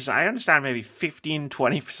 10%. I understand maybe 15,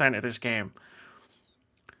 20% of this game.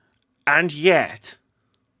 And yet,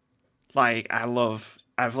 like, I've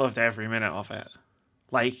loved every minute of it.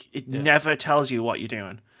 Like, it never tells you what you're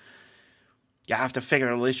doing. You have to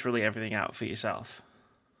figure literally everything out for yourself.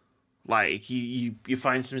 Like, you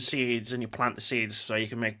find some seeds and you plant the seeds so you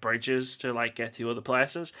can make bridges to, like, get to other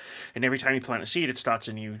places. And every time you plant a seed, it starts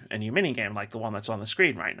a new minigame, like the one that's on the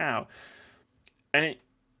screen right now. And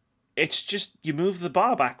it's just, you move the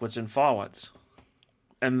bar backwards and forwards.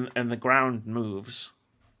 And the ground moves.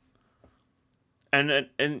 And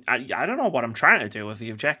I don't know what I'm trying to do with the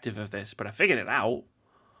objective of this, but I figured it out.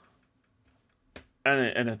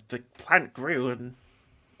 And the plant grew, and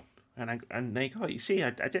there you go. You see,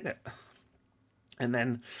 I did it. And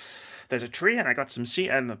then there's a tree, and I got some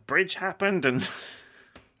seed, and the bridge happened, and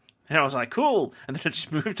I was like, cool. And then I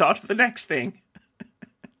just moved on to the next thing,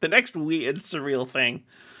 the next weird, surreal thing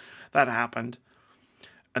that happened,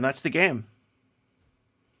 and that's the game,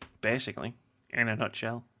 basically, in a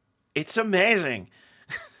nutshell. It's amazing,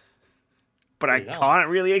 but I can't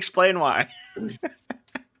really explain why.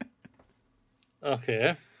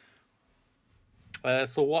 Okay.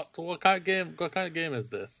 So what kind of game is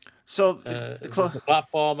this? So is this a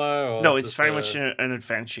platformer? Or no, it's very much an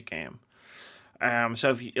adventure game.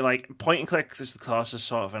 So if you like, point and click is the closest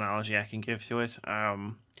sort of analogy I can give to it.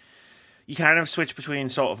 You kind of switch between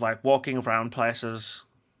sort of like walking around places,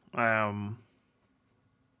 and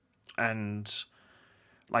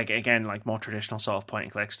like again like more traditional sort of point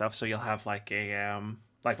and click stuff. So you'll have like a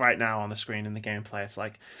like right now on the screen in the gameplay, it's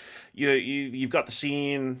like you've got the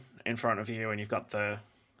scene in front of you, and you've got a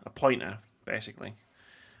pointer basically,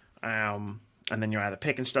 and then you're either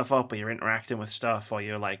picking stuff up, or you're interacting with stuff, or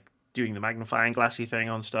you're like doing the magnifying glassy thing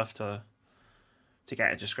on stuff to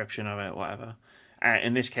get a description of it, whatever.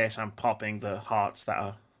 In this case, I'm popping the hearts that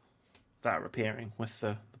are appearing with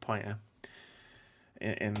the pointer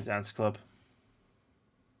in the dance club.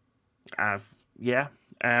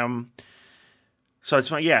 So it's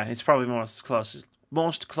probably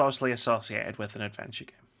most closely associated with an adventure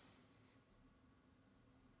game,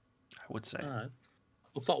 I would say. All right.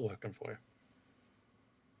 It's not working for you.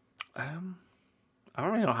 I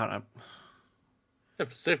don't really know how to.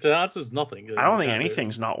 If the answer's nothing, I then don't you think can't really.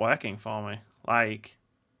 anything's not working for me. Like,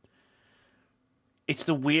 it's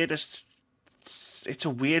the weirdest. It's a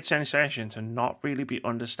weird sensation to not really be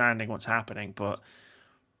understanding what's happening, but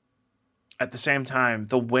at the same time,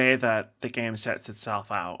 the way that the game sets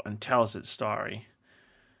itself out and tells its story,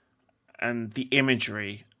 and the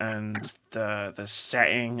imagery and the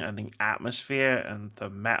setting and the atmosphere and the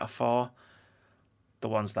metaphor, the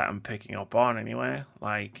ones that I'm picking up on anyway,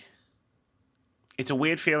 like, it's a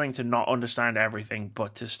weird feeling to not understand everything,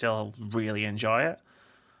 but to still really enjoy it.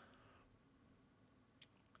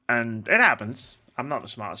 And it happens. I'm not the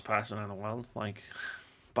smartest person in the world, like,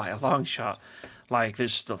 by a long shot. Like,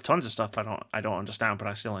 there's still tons of stuff I don't understand, but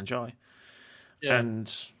I still enjoy. Yeah.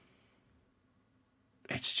 And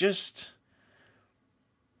it's just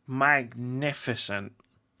magnificent.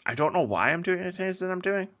 I don't know why I'm doing the things that I'm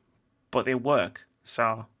doing, but they work.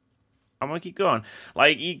 So I'm gonna keep going.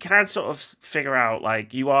 Like, you can't sort of figure out,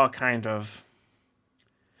 like, you are kind of,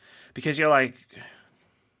 because you're like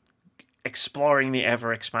exploring the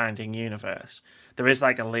ever expanding universe. There is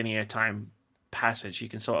like a linear time passage you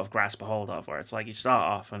can sort of grasp a hold of, where it's like you start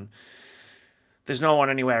off and there's no one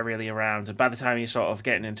anywhere really around, and by the time you're sort of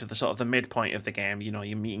getting into the sort of the midpoint of the game, you know,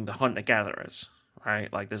 you're meeting the hunter gatherers,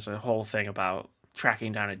 right? Like, there's a whole thing about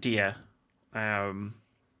tracking down a deer, and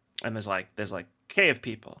there's like cave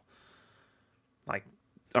people like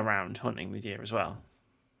around hunting the deer as well,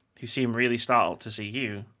 who seem really startled to see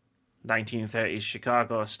you, 1930s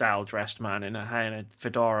Chicago style dressed man in a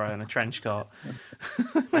fedora and a trench coat,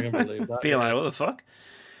 I can believe that. being like, what the fuck?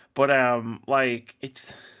 But like,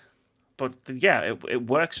 it's, but yeah, it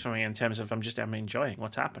works for me in terms of I'm enjoying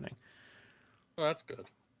what's happening. Oh, that's good.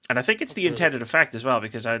 And I think it's the intended effect as well,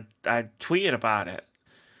 because I tweeted about it,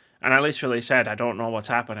 and I literally said, I don't know what's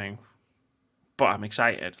happening, but I'm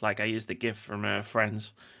excited. Like, I used the GIF from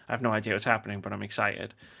Friends. I have no idea what's happening, but I'm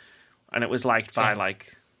excited. And it was liked by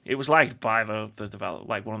the develop,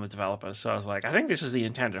 like, one of the developers. So I was like, I think this is the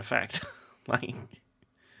intended effect. Like,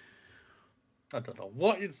 I don't know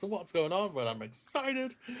what's going on, but I'm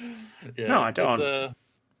excited. Yeah, no, I don't.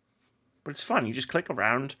 But it's fun. You just click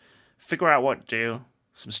around, figure out what to do.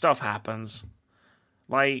 Some stuff happens.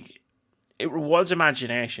 Like, it rewards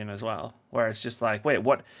imagination as well, where it's just like, wait,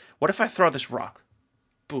 what if I throw this rock?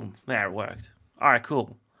 Boom, there, it worked. All right,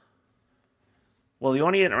 cool. Well, the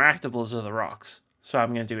only interactables are the rocks, so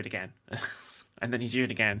I'm going to do it again. And then you do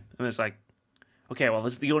it again, and it's like, okay, well,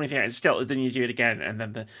 that's the only thing. It's still, then you do it again, and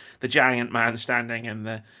then the giant man standing in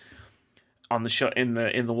the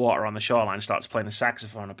water on the shoreline starts playing the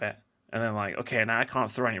saxophone a bit, and then like, okay, now I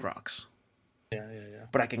can't throw any rocks. Yeah.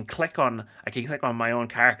 But I can click on my own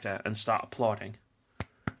character and start applauding.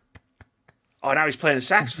 Oh, now he's playing the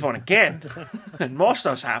saxophone again, and more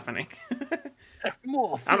stuff's happening.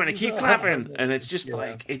 I'm gonna keep clapping, and it's just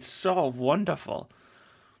like, it's so wonderful.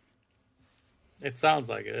 It sounds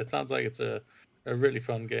like it. It sounds like it's a really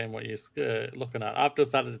fun game. What you're looking at, I've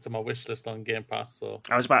just added it to my wish list on Game Pass. So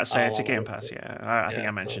I was about to say it's a Game Pass. Yeah, I think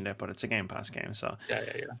I mentioned it, but it's a Game Pass game. So yeah.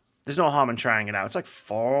 There's no harm in trying it out. It's like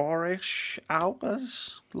 4-ish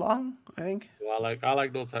hours long, I think. Well, I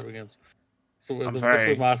like those type of games. So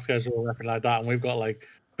with my schedule and everything like that, and we've got like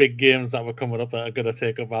big games that were coming up that are gonna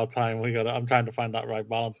take up our time. I'm trying to find that right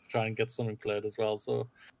balance to try and get something played as well. So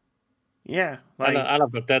yeah, like, and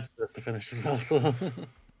I've got Dead Space to finish as well. So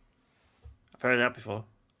I've heard that before.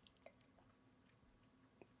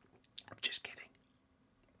 I'm just kidding.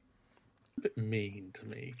 A bit mean to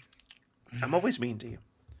me. I'm always mean to you.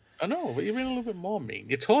 I know, but you're being a little bit more mean.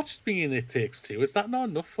 You tortured me in It Takes Two. Is that not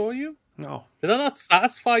enough for you? No. Did that not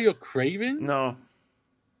satisfy your craving? No,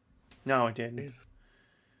 it didn't.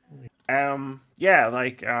 Yeah,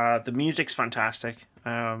 like, the music's fantastic.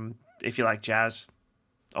 If you like jazz,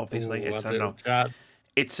 obviously.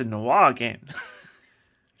 It's a noir game.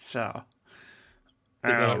 So they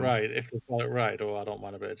got it right. If they got it right, I don't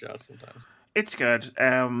mind a bit of jazz sometimes. It's good.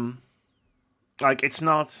 Like, it's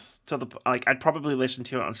not to the, like, I'd probably listen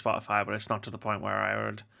to it on Spotify, but it's not to the point where I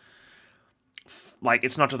would, like,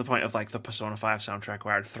 it's not to the point of like the Persona 5 soundtrack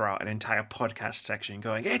where I'd throw out an entire podcast section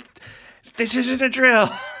going, this isn't a drill.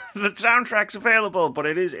 The soundtrack's available, but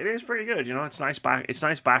it is pretty good. You know, it's nice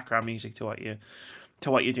background music to what you're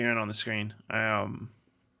doing on the screen. The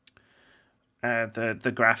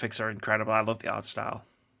graphics are incredible. I love the art style,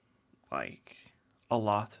 like, a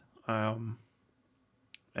lot.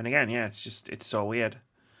 And again, yeah, it's so weird.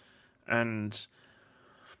 And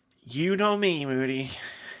you know me, Moody.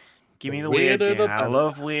 Give me the weird game. I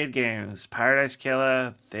love weird games. Paradise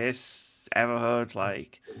Killer, this, Everhood,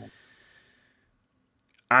 like,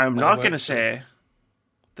 I'm not going to say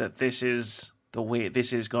that this is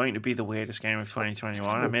going to be the weirdest game of 2021.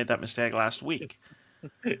 I made that mistake last week.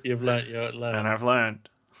 You've learned. You've learned. And I've learned.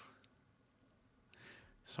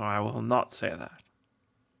 So I will not say that.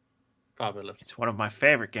 Fabulous. It's one of my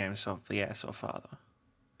favorite games of the year so far, though.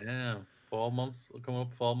 Yeah, 4 months. Come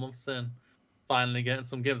up 4 months in. Finally getting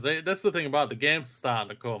some games. That's the thing about the games starting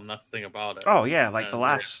to come. That's the thing about it. Oh yeah, like the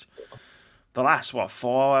last what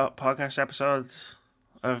 4 podcast episodes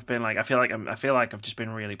have been like I feel like I've just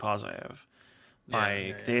been really positive.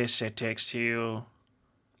 Like this, It Takes Two,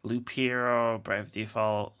 Loop Hero, Brave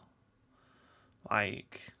Default.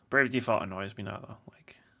 Like Brave Default annoys me now though.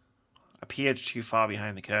 Like I peered too far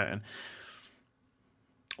behind the curtain.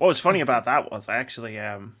 What was funny about that was I actually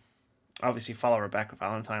obviously follow Rebecca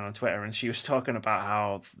Valentine on Twitter, and she was talking about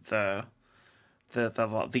how the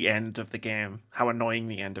end of the game, how annoying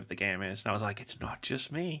the end of the game is, and I was like, it's not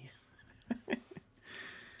just me.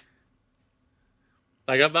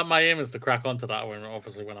 Like that, my aim is to crack onto that when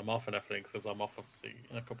I'm off and everything, because I'm off obviously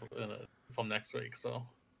from next week. So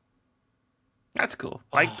that's cool.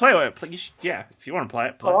 Like play it. If you want to play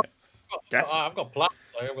it, play it. Definitely. I've got plans.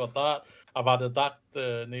 I've got that. I've added that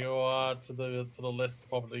Neo to the list.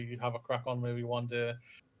 Probably have a crack on maybe one day.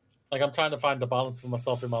 Like I'm trying to find the balance for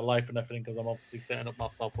myself in my life and everything, because I'm obviously setting up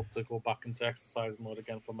myself up to go back into exercise mode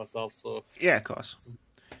again for myself. So yeah, of course.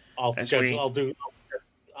 I'll schedule.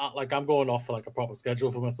 Like I'm going off for like a proper schedule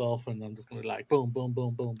for myself, and I'm just gonna like boom, boom,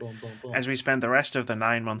 boom, boom, boom, boom, boom. As we spend the rest of the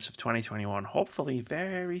 9 months of 2021, hopefully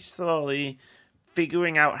very slowly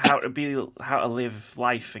figuring out how to live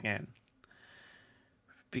life again.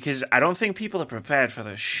 Because I don't think people are prepared for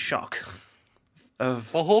the shock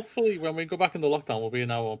of. Well, hopefully when we go back in the lockdown, we'll be in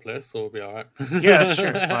our own place, so we'll be all right. Yeah, that's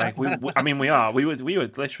true. Like we are. We were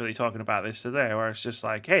literally talking about this today, where it's just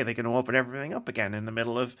like, hey, they're going to open everything up again in the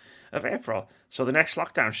middle of April. So the next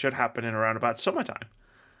lockdown should happen in around about summertime.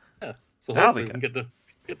 Yeah, so hopefully we can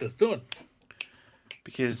get this done.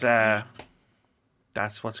 Because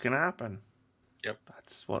that's what's going to happen. Yep,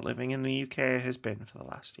 that's what living in the UK has been for the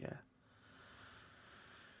last year.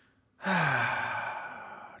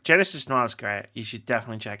 Genesis Noir is great. You should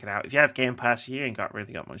definitely check it out. If you have Game Pass, you ain't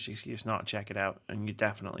really got much excuse not to check it out, and you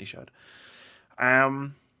definitely should. Let's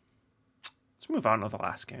move on to the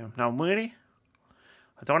last game. Now, Moody,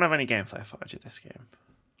 I don't have any gameplay footage of this game.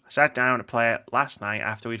 I sat down to play it last night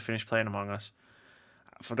after we'd finished playing Among Us.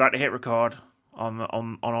 I forgot to hit record on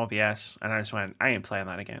OBS, and I just went, I ain't playing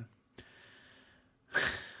that again.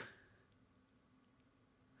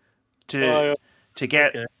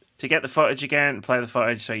 To get the footage again and play the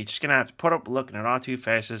footage, so you're just gonna have to put up looking at our two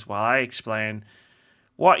faces while I explain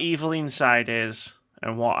what Evil Inside is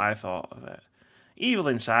and what I thought of it. Evil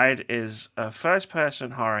Inside is a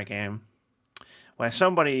first-person horror game where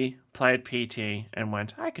somebody played PT and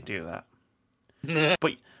went, I could do that.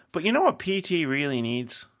 But you know what PT really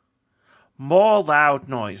needs? More loud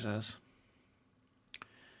noises.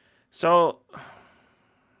 So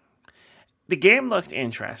the game looked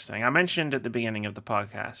interesting. I mentioned at the beginning of the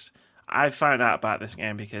podcast, I found out about this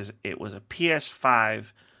game because it was a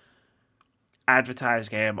PS5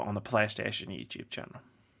 advertised game on the PlayStation YouTube channel.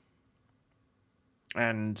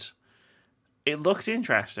 And it looked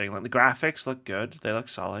interesting. Like the graphics looked good. They look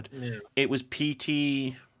solid. Yeah. It was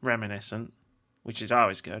PT reminiscent, which is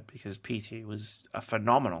always good because PT was a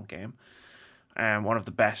phenomenal game and one of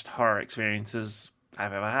the best horror experiences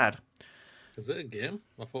I've ever had. Is it a game?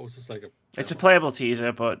 I thought it was just like a... It's a playable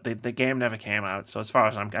teaser, but the game never came out. So as far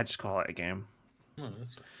as I just call it a game. Oh,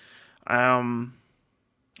 that's right. I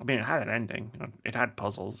mean, it had an ending. It had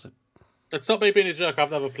puzzles. It's not me being a jerk.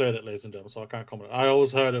 I've never played it, ladies and gentlemen, so I can't comment. I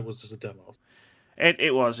always heard it was just a demo.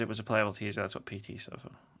 It was a playable teaser. That's what PT stood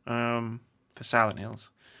for Silent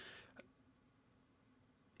Hills.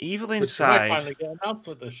 Evil Inside. Which might finally get an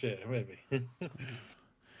announcement this year, maybe.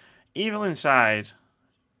 Evil Inside.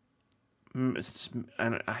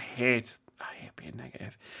 And I hate being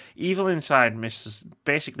negative. Evil Inside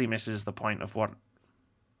basically misses the point of what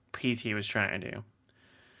PT was trying to do.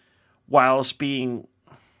 Whilst being,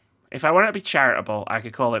 if I want to be charitable, I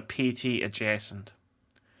could call it PT adjacent.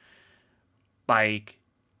 Like,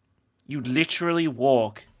 you literally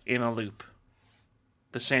walk in a loop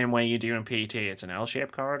the same way you do in PT. It's an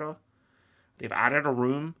L-shaped corridor. They've added a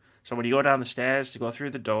room, so when you go down the stairs to go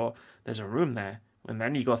through the door, there's a room there. And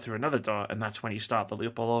then you go through another door, and that's when you start the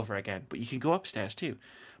loop all over again. But you can go upstairs too.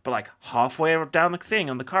 But like halfway down the thing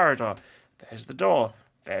on the corridor, there's the door,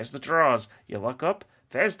 there's the drawers. You look up,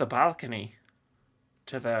 there's the balcony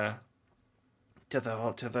to the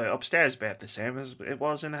upstairs bed, the same as it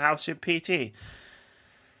was in the house in PT.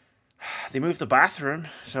 They moved the bathroom,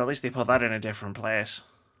 so at least they put that in a different place.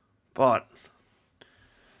 But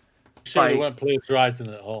Sure, they weren't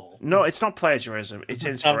plagiarizing at all. No, it's not plagiarism. It's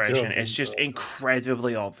inspiration. joking, It's just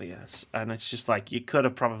incredibly obvious. And it's just like, you could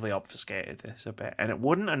have probably obfuscated this a bit. And it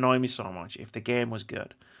wouldn't annoy me so much if the game was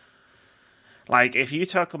good. Like, if you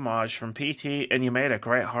took homage from PT and you made a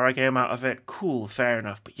great horror game out of it, cool, fair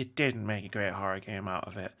enough. But you didn't make a great horror game out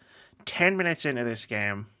of it. 10 minutes into this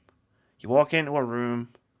game, you walk into a room,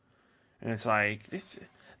 and it's like, this.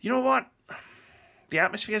 You know what? The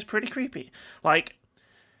atmosphere is pretty creepy. Like,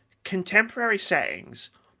 contemporary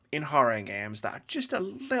settings in horror games that are just a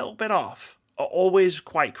little bit off are always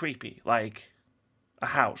quite creepy. Like a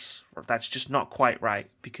house that's just not quite right,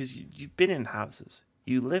 because you've been in houses.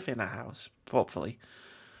 You live in a house, hopefully.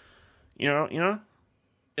 You know?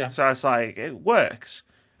 Yeah. So it's like, it works.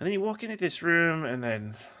 And then you walk into this room, and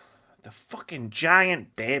then the fucking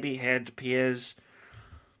giant baby head appears,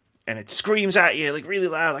 and it screams at you, like, really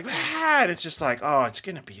loud, like, ah! And it's just like, oh, it's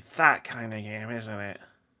gonna be that kind of game, isn't it?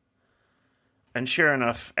 And sure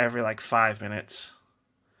enough, every, 5 minutes,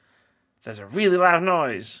 there's a really loud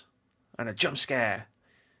noise and a jump scare,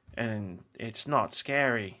 and it's not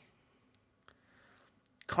scary.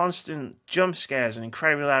 Constant jump scares and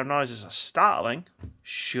incredibly loud noises are startling,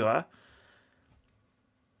 sure.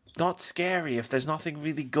 Not scary if there's nothing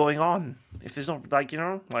really going on. If there's not,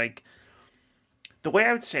 the way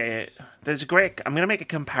I would say it, I'm going to make a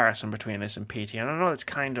comparison between this and PT, and I know it's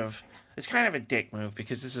kind of a dick move,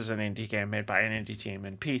 because this is an indie game made by an indie team,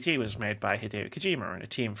 and PT was made by Hideo Kojima and a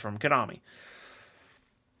team from Konami.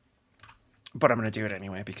 But I'm going to do it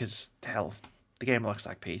anyway, because, hell, the game looks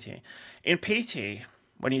like PT. In PT,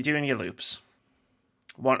 when you're doing your loops,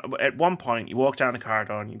 at one point you walk down the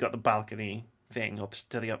corridor and you've got the balcony thing up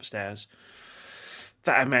to the upstairs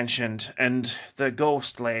that I mentioned, and the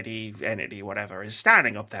ghost lady, entity, whatever, is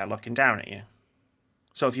standing up there looking down at you.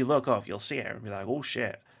 So if you look up, you'll see her and be like, oh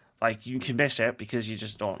shit. Like, you can miss it because you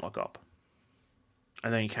just don't look up.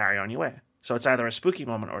 And then you carry on your way. So it's either a spooky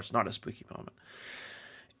moment or it's not a spooky moment.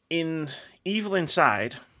 In Evil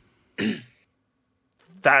Inside,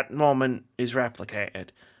 that moment is replicated.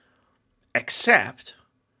 Except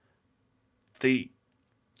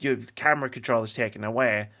your camera control is taken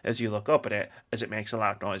away as you look up at it, as it makes a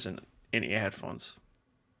loud noise in your headphones.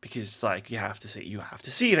 Because, you have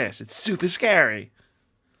to see this. It's super scary.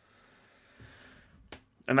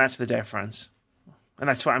 And that's the difference. And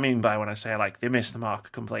that's what I mean by when I say, they missed the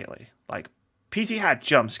mark completely. PT had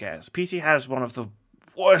jump scares. PT has one of the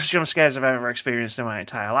worst jump scares I've ever experienced in my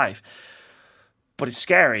entire life. But it's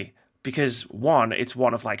scary because, one, it's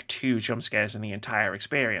one of, 2 jump scares in the entire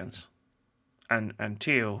experience. And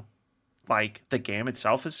 2, the game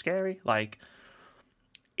itself is scary.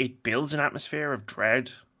 It builds an atmosphere of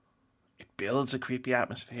dread. It builds a creepy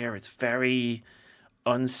atmosphere. It's very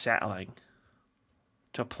unsettling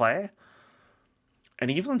to play. And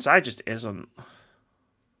Evil Inside just isn't.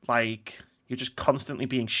 You're just constantly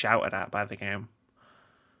being shouted at by the game.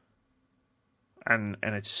 And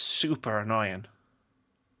it's super annoying.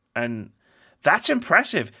 And that's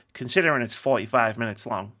impressive, considering it's 45 minutes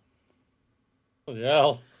long.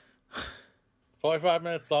 Yeah. 45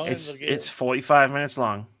 minutes long. It's 45 minutes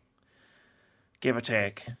long. Give or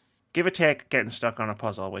take. Give or take getting stuck on a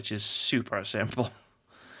puzzle, which is super simple.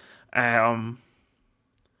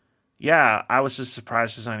 Yeah, I was as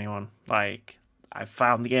surprised as anyone. I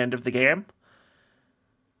found the end of the game,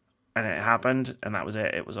 and it happened, and that was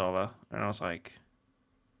it. It was over. And I was like,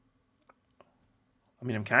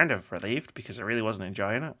 I'm kind of relieved, because I really wasn't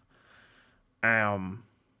enjoying it.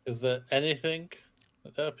 Is there anything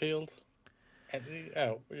that appealed?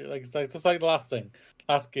 Just like the last game.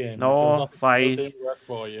 No, didn't work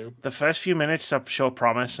for you. The first few minutes show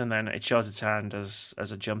promise, and then it shows its hand as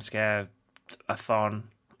a jump scare a thon,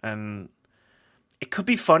 and it could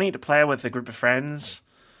be funny to play with a group of friends,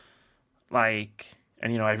 and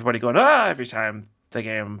everybody going every time the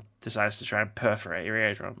game decides to try and perforate your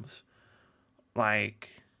eardrums, but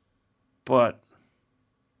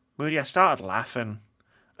Moody, I started laughing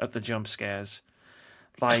at the jump scares.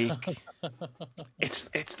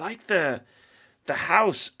 It's like the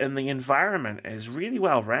house and the environment is really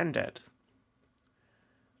well rendered.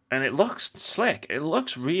 And it looks slick. It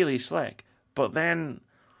looks really slick. But then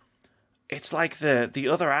it's like the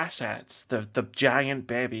other assets, the giant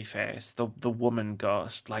baby face, the woman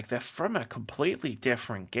ghost, they're from a completely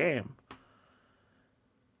different game.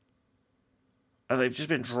 And they've just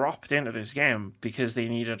been dropped into this game because they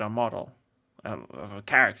needed a model of a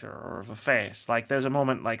character or of a face. There's a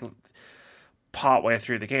moment part way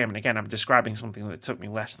through the game, and again, I'm describing something that took me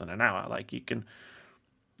less than an hour. You can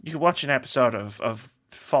watch an episode of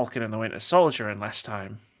Falcon and the Winter Soldier in less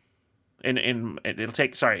time, It'll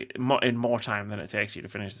take in more time than it takes you to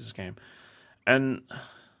finish this game, and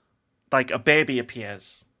like a baby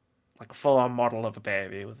appears, like a full-on model of a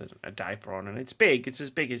baby with a diaper on, and it's big. It's as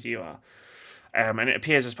big as you are, and it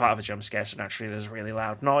appears as part of a jump scare. So naturally, there's really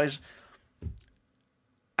loud noise.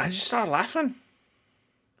 I just started laughing.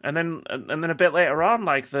 And then a bit later on,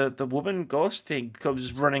 like the woman ghost thing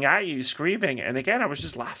comes running at you, screaming, and again I was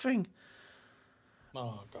just laughing.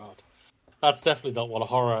 Oh God, that's definitely not what a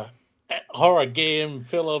horror game,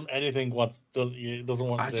 film, anything doesn't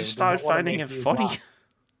want to I do. just started finding it funny.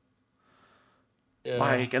 Yeah.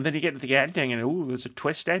 Like, and then you get to the ending, and there's a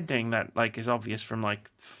twist ending that like is obvious from like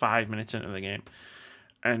 5 minutes into the game,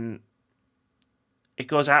 and it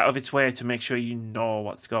goes out of its way to make sure you know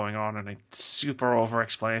what's going on, and it super over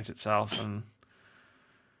explains itself, and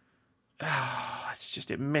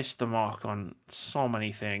it missed the mark on so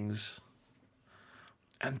many things.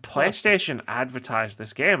 And PlayStation advertised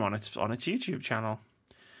this game on its YouTube channel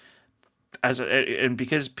and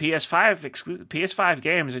because PS5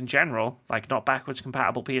 games in general, like not backwards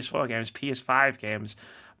compatible PS4 games, PS5 games,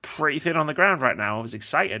 pretty thin on the ground right now. I was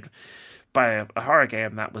excited by a horror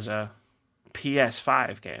game that was a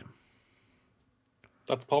PS5 game.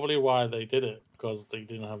 That's probably why they did it, because they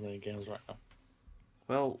didn't have any games right now.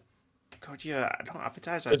 Well, God, yeah, I don't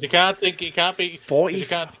advertise that. But you can't be 40. You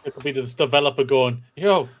can't be the developer going,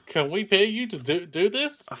 "Yo, can we pay you to do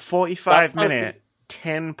this?" A 45-minute,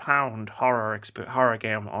 £10 horror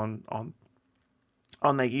game on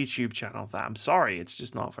their YouTube channel. That I'm sorry, it's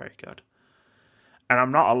just not very good. And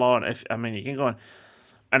I'm not alone. You can go on.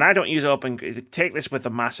 And I don't use take this with a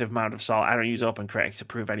massive amount of salt. I don't use OpenCritic to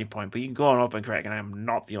prove any point, but you can go on OpenCritic, and I'm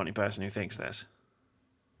not the only person who thinks this.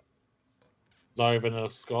 There's not even a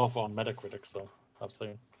score on Metacritic, so I've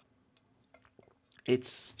seen.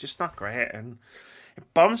 It's just not great, and it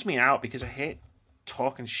bums me out because I hate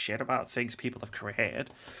talking shit about things people have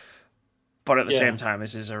created. But at the same time,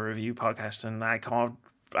 this is a review podcast, and I've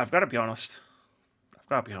got to be honest.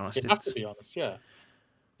 You have to be honest, yeah.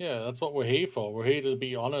 Yeah, that's what we're here for. We're here to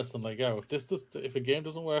be honest and like, yo, if a game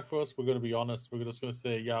doesn't work for us, we're going to be honest. We're just going to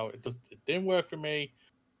say, yo, it didn't work for me,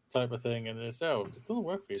 type of thing. And it's, yo, if it doesn't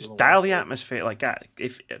work for you, just dial the atmosphere. Like,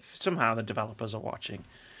 if somehow the developers are watching,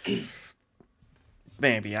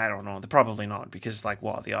 maybe, I don't know. They're probably not, because like,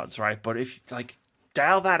 what are the odds, right? But if like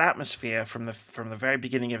dial that atmosphere from the very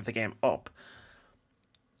beginning of the game up,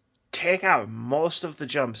 take out most of the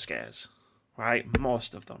jump scares, right?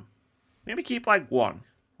 Most of them. Maybe keep like one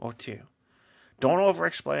or two. Don't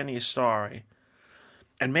over-explain your story,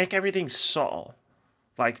 and make everything subtle.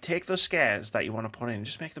 Like, take those scares that you want to put in,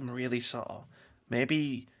 just make them really subtle.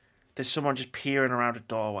 Maybe there's someone just peering around a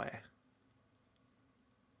doorway,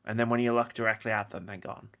 and then when you look directly at them, they're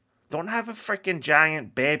gone. Don't have a freaking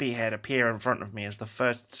giant baby head appear in front of me as the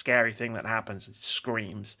first scary thing that happens. It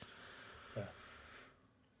screams. Yeah.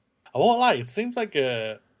 I won't lie, it seems like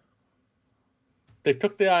they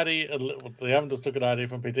took the idea. They haven't just took an idea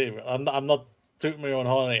from PT. I'm not tooting my own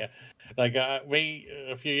horn here. Like we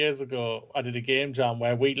a few years ago, I did a game jam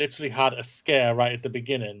where we literally had a scare right at the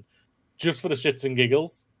beginning, just for the shits and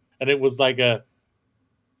giggles, and it was like a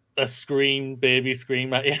baby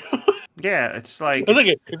scream at you. Yeah, it's like,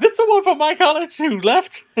 is it someone from my college who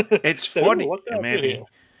left? It's funny, maybe.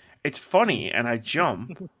 It's funny, and I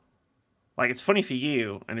jump. Like, it's funny for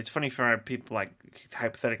you, and it's funny for people, like,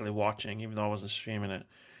 hypothetically watching, even though I wasn't streaming it.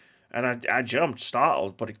 And I jumped,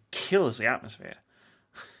 startled, but it kills the atmosphere.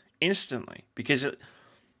 Instantly. Because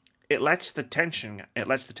it lets the tension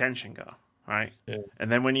go, right? Yeah.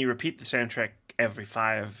 And then when you repeat the same trick every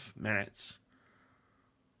 5 minutes,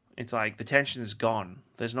 it's like, the tension is gone.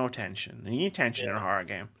 There's no tension. And you need tension in a horror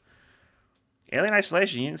game. Alien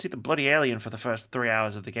Isolation, you didn't see the bloody alien for the first 3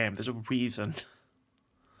 hours of the game. There's a reason.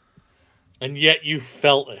 And yet you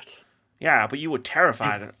felt it. Yeah, but you were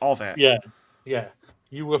terrified of it. Yeah, yeah.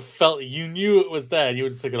 You knew it was there, and you were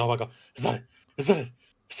just thinking, oh my God, is that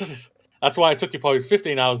it? That's why it took you probably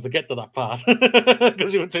 15 hours to get to that part.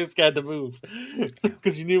 Because you were too scared to move.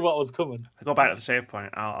 Because you knew what was coming. I go back to the save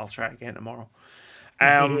point. I'll try again tomorrow.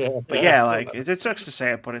 It sucks to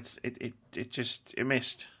say it, but it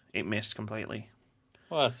missed. It missed completely.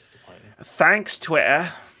 Well, that's disappointing. Thanks,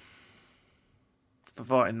 Twitter, for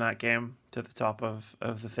voting that game to the top of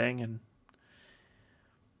the thing and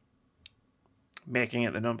making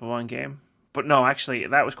it the #1 game. But no, actually,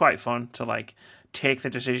 that was quite fun to like take the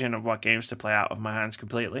decision of what games to play out of my hands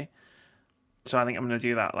completely. So I think I'm going to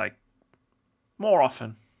do that like more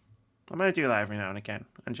often. I'm going to do that every now and again,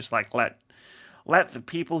 and just like let the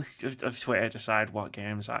people of Twitter decide what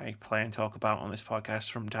games I play and talk about on this podcast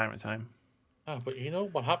from time to time. Oh, but you know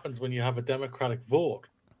what happens when you have a democratic vote?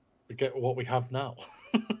 we get what we have now.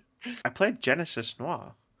 I played Genesis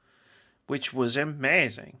Noir, which was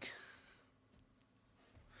amazing.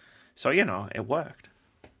 So, it worked.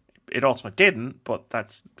 It ultimately didn't, but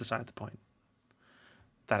that's beside the point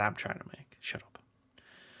that I'm trying to make. Shut up.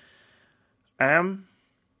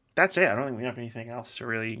 That's it. I don't think we have anything else to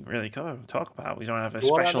really talk about. We don't have a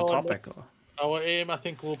special topic. Our aim, I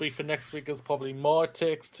think, will be for next week is probably more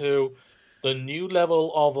takes to the new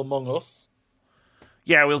level of Among Us.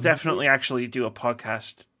 Yeah, we'll definitely actually do a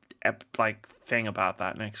podcast thing about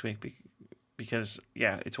that next week because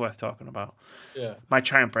it's worth talking about. Yeah, might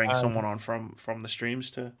try and bring someone on from the streams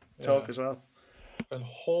to talk as well, and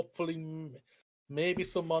hopefully maybe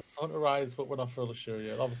some Monster Hunter Rise, but we're not fully sure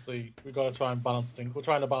yet. Obviously, we've got to try and balance things. We're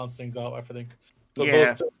trying to balance things out, I think.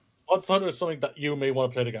 Monster Hunter is something that you may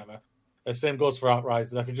want to play together. The same goes for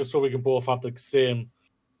Outrise. I think just so we can both have the same.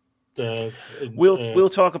 We'll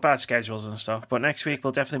talk about schedules and stuff, but next week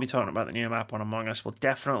we'll definitely be talking about the new map on Among Us. We'll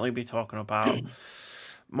definitely be talking about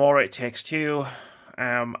more It Takes Two.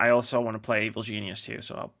 I also want to play Evil Genius too,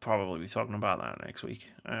 so I'll probably be talking about that next week.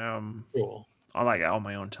 Cool. I like it on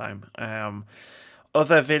my own time.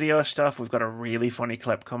 Other video stuff, we've got a really funny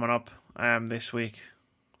clip coming up this week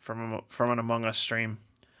from an Among Us stream.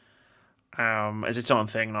 As its own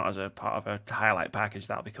thing, not as a part of a highlight package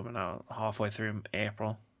that'll be coming out halfway through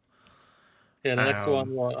April. Yeah, the next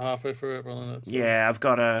one halfway through April, isn't it? So. Yeah, I've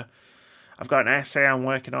got an essay I'm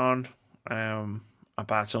working on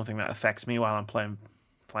about something that affects me while I'm playing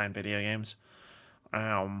video games.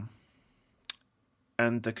 And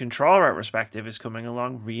the controller retrospective is coming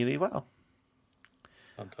along really well.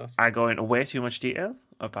 Fantastic. I go into way too much detail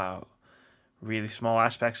about really small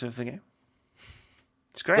aspects of the game.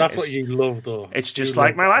 It's great. That's what you love, though. It's just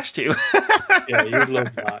like my last two. Yeah, you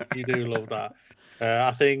love that. You do love that.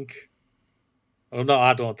 I think... Well, no,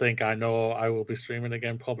 I don't think. I know I will be streaming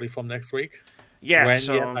again probably from next week. Yeah, when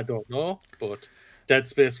yet, I don't know, but Dead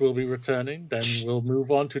Space will be returning. Then we'll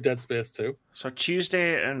move on to Dead Space 2. So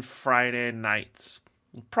Tuesday and Friday nights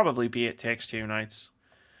will probably be It Takes Two nights.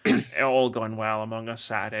 All going well. Among Us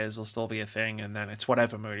Saturdays will still be a thing, and then it's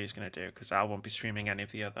whatever Moody's going to do because I won't be streaming any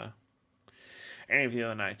of the other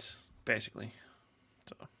nights, basically.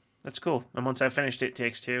 So that's cool. And once I've finished It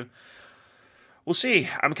Takes Two, we'll see.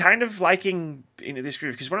 I'm kind of liking this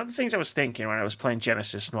groove because one of the things I was thinking when I was playing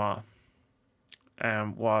Genesis Noir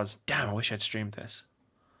was, damn, I wish I'd streamed this.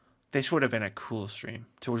 This would have been a cool stream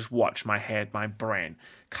to just watch my brain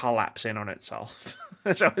collapse in on itself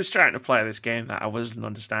as I was trying to play this game that I wasn't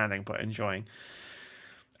understanding but enjoying.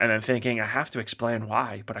 And then thinking, I have to explain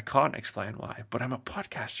why, but I can't explain why. But I'm a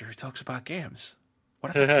podcaster who talks about games.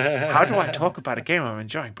 How do I talk about a game I'm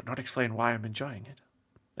enjoying but not explain why I'm enjoying it?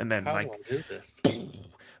 And then how do I do this?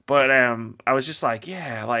 But I was just like,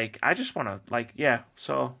 I just want to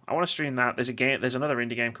so I want to stream that. There's another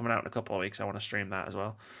indie game coming out in a couple of weeks. I want to stream that as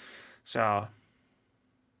well. So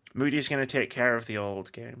Moody's going to take care of the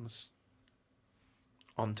old games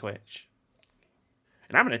on Twitch,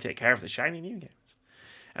 and I'm going to take care of the shiny new games.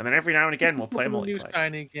 And then every now and again we'll play multiplayer. New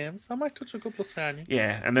shiny games. I might touch a couple of shiny.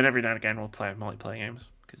 Yeah, and then every now and again we'll play multiplayer games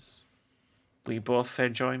because we both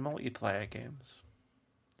enjoy multiplayer games.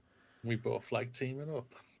 We both like teaming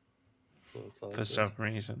up. So it's all for some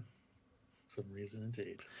reason. Some reason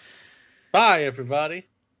indeed. Bye, everybody.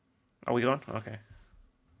 Are we going? Okay.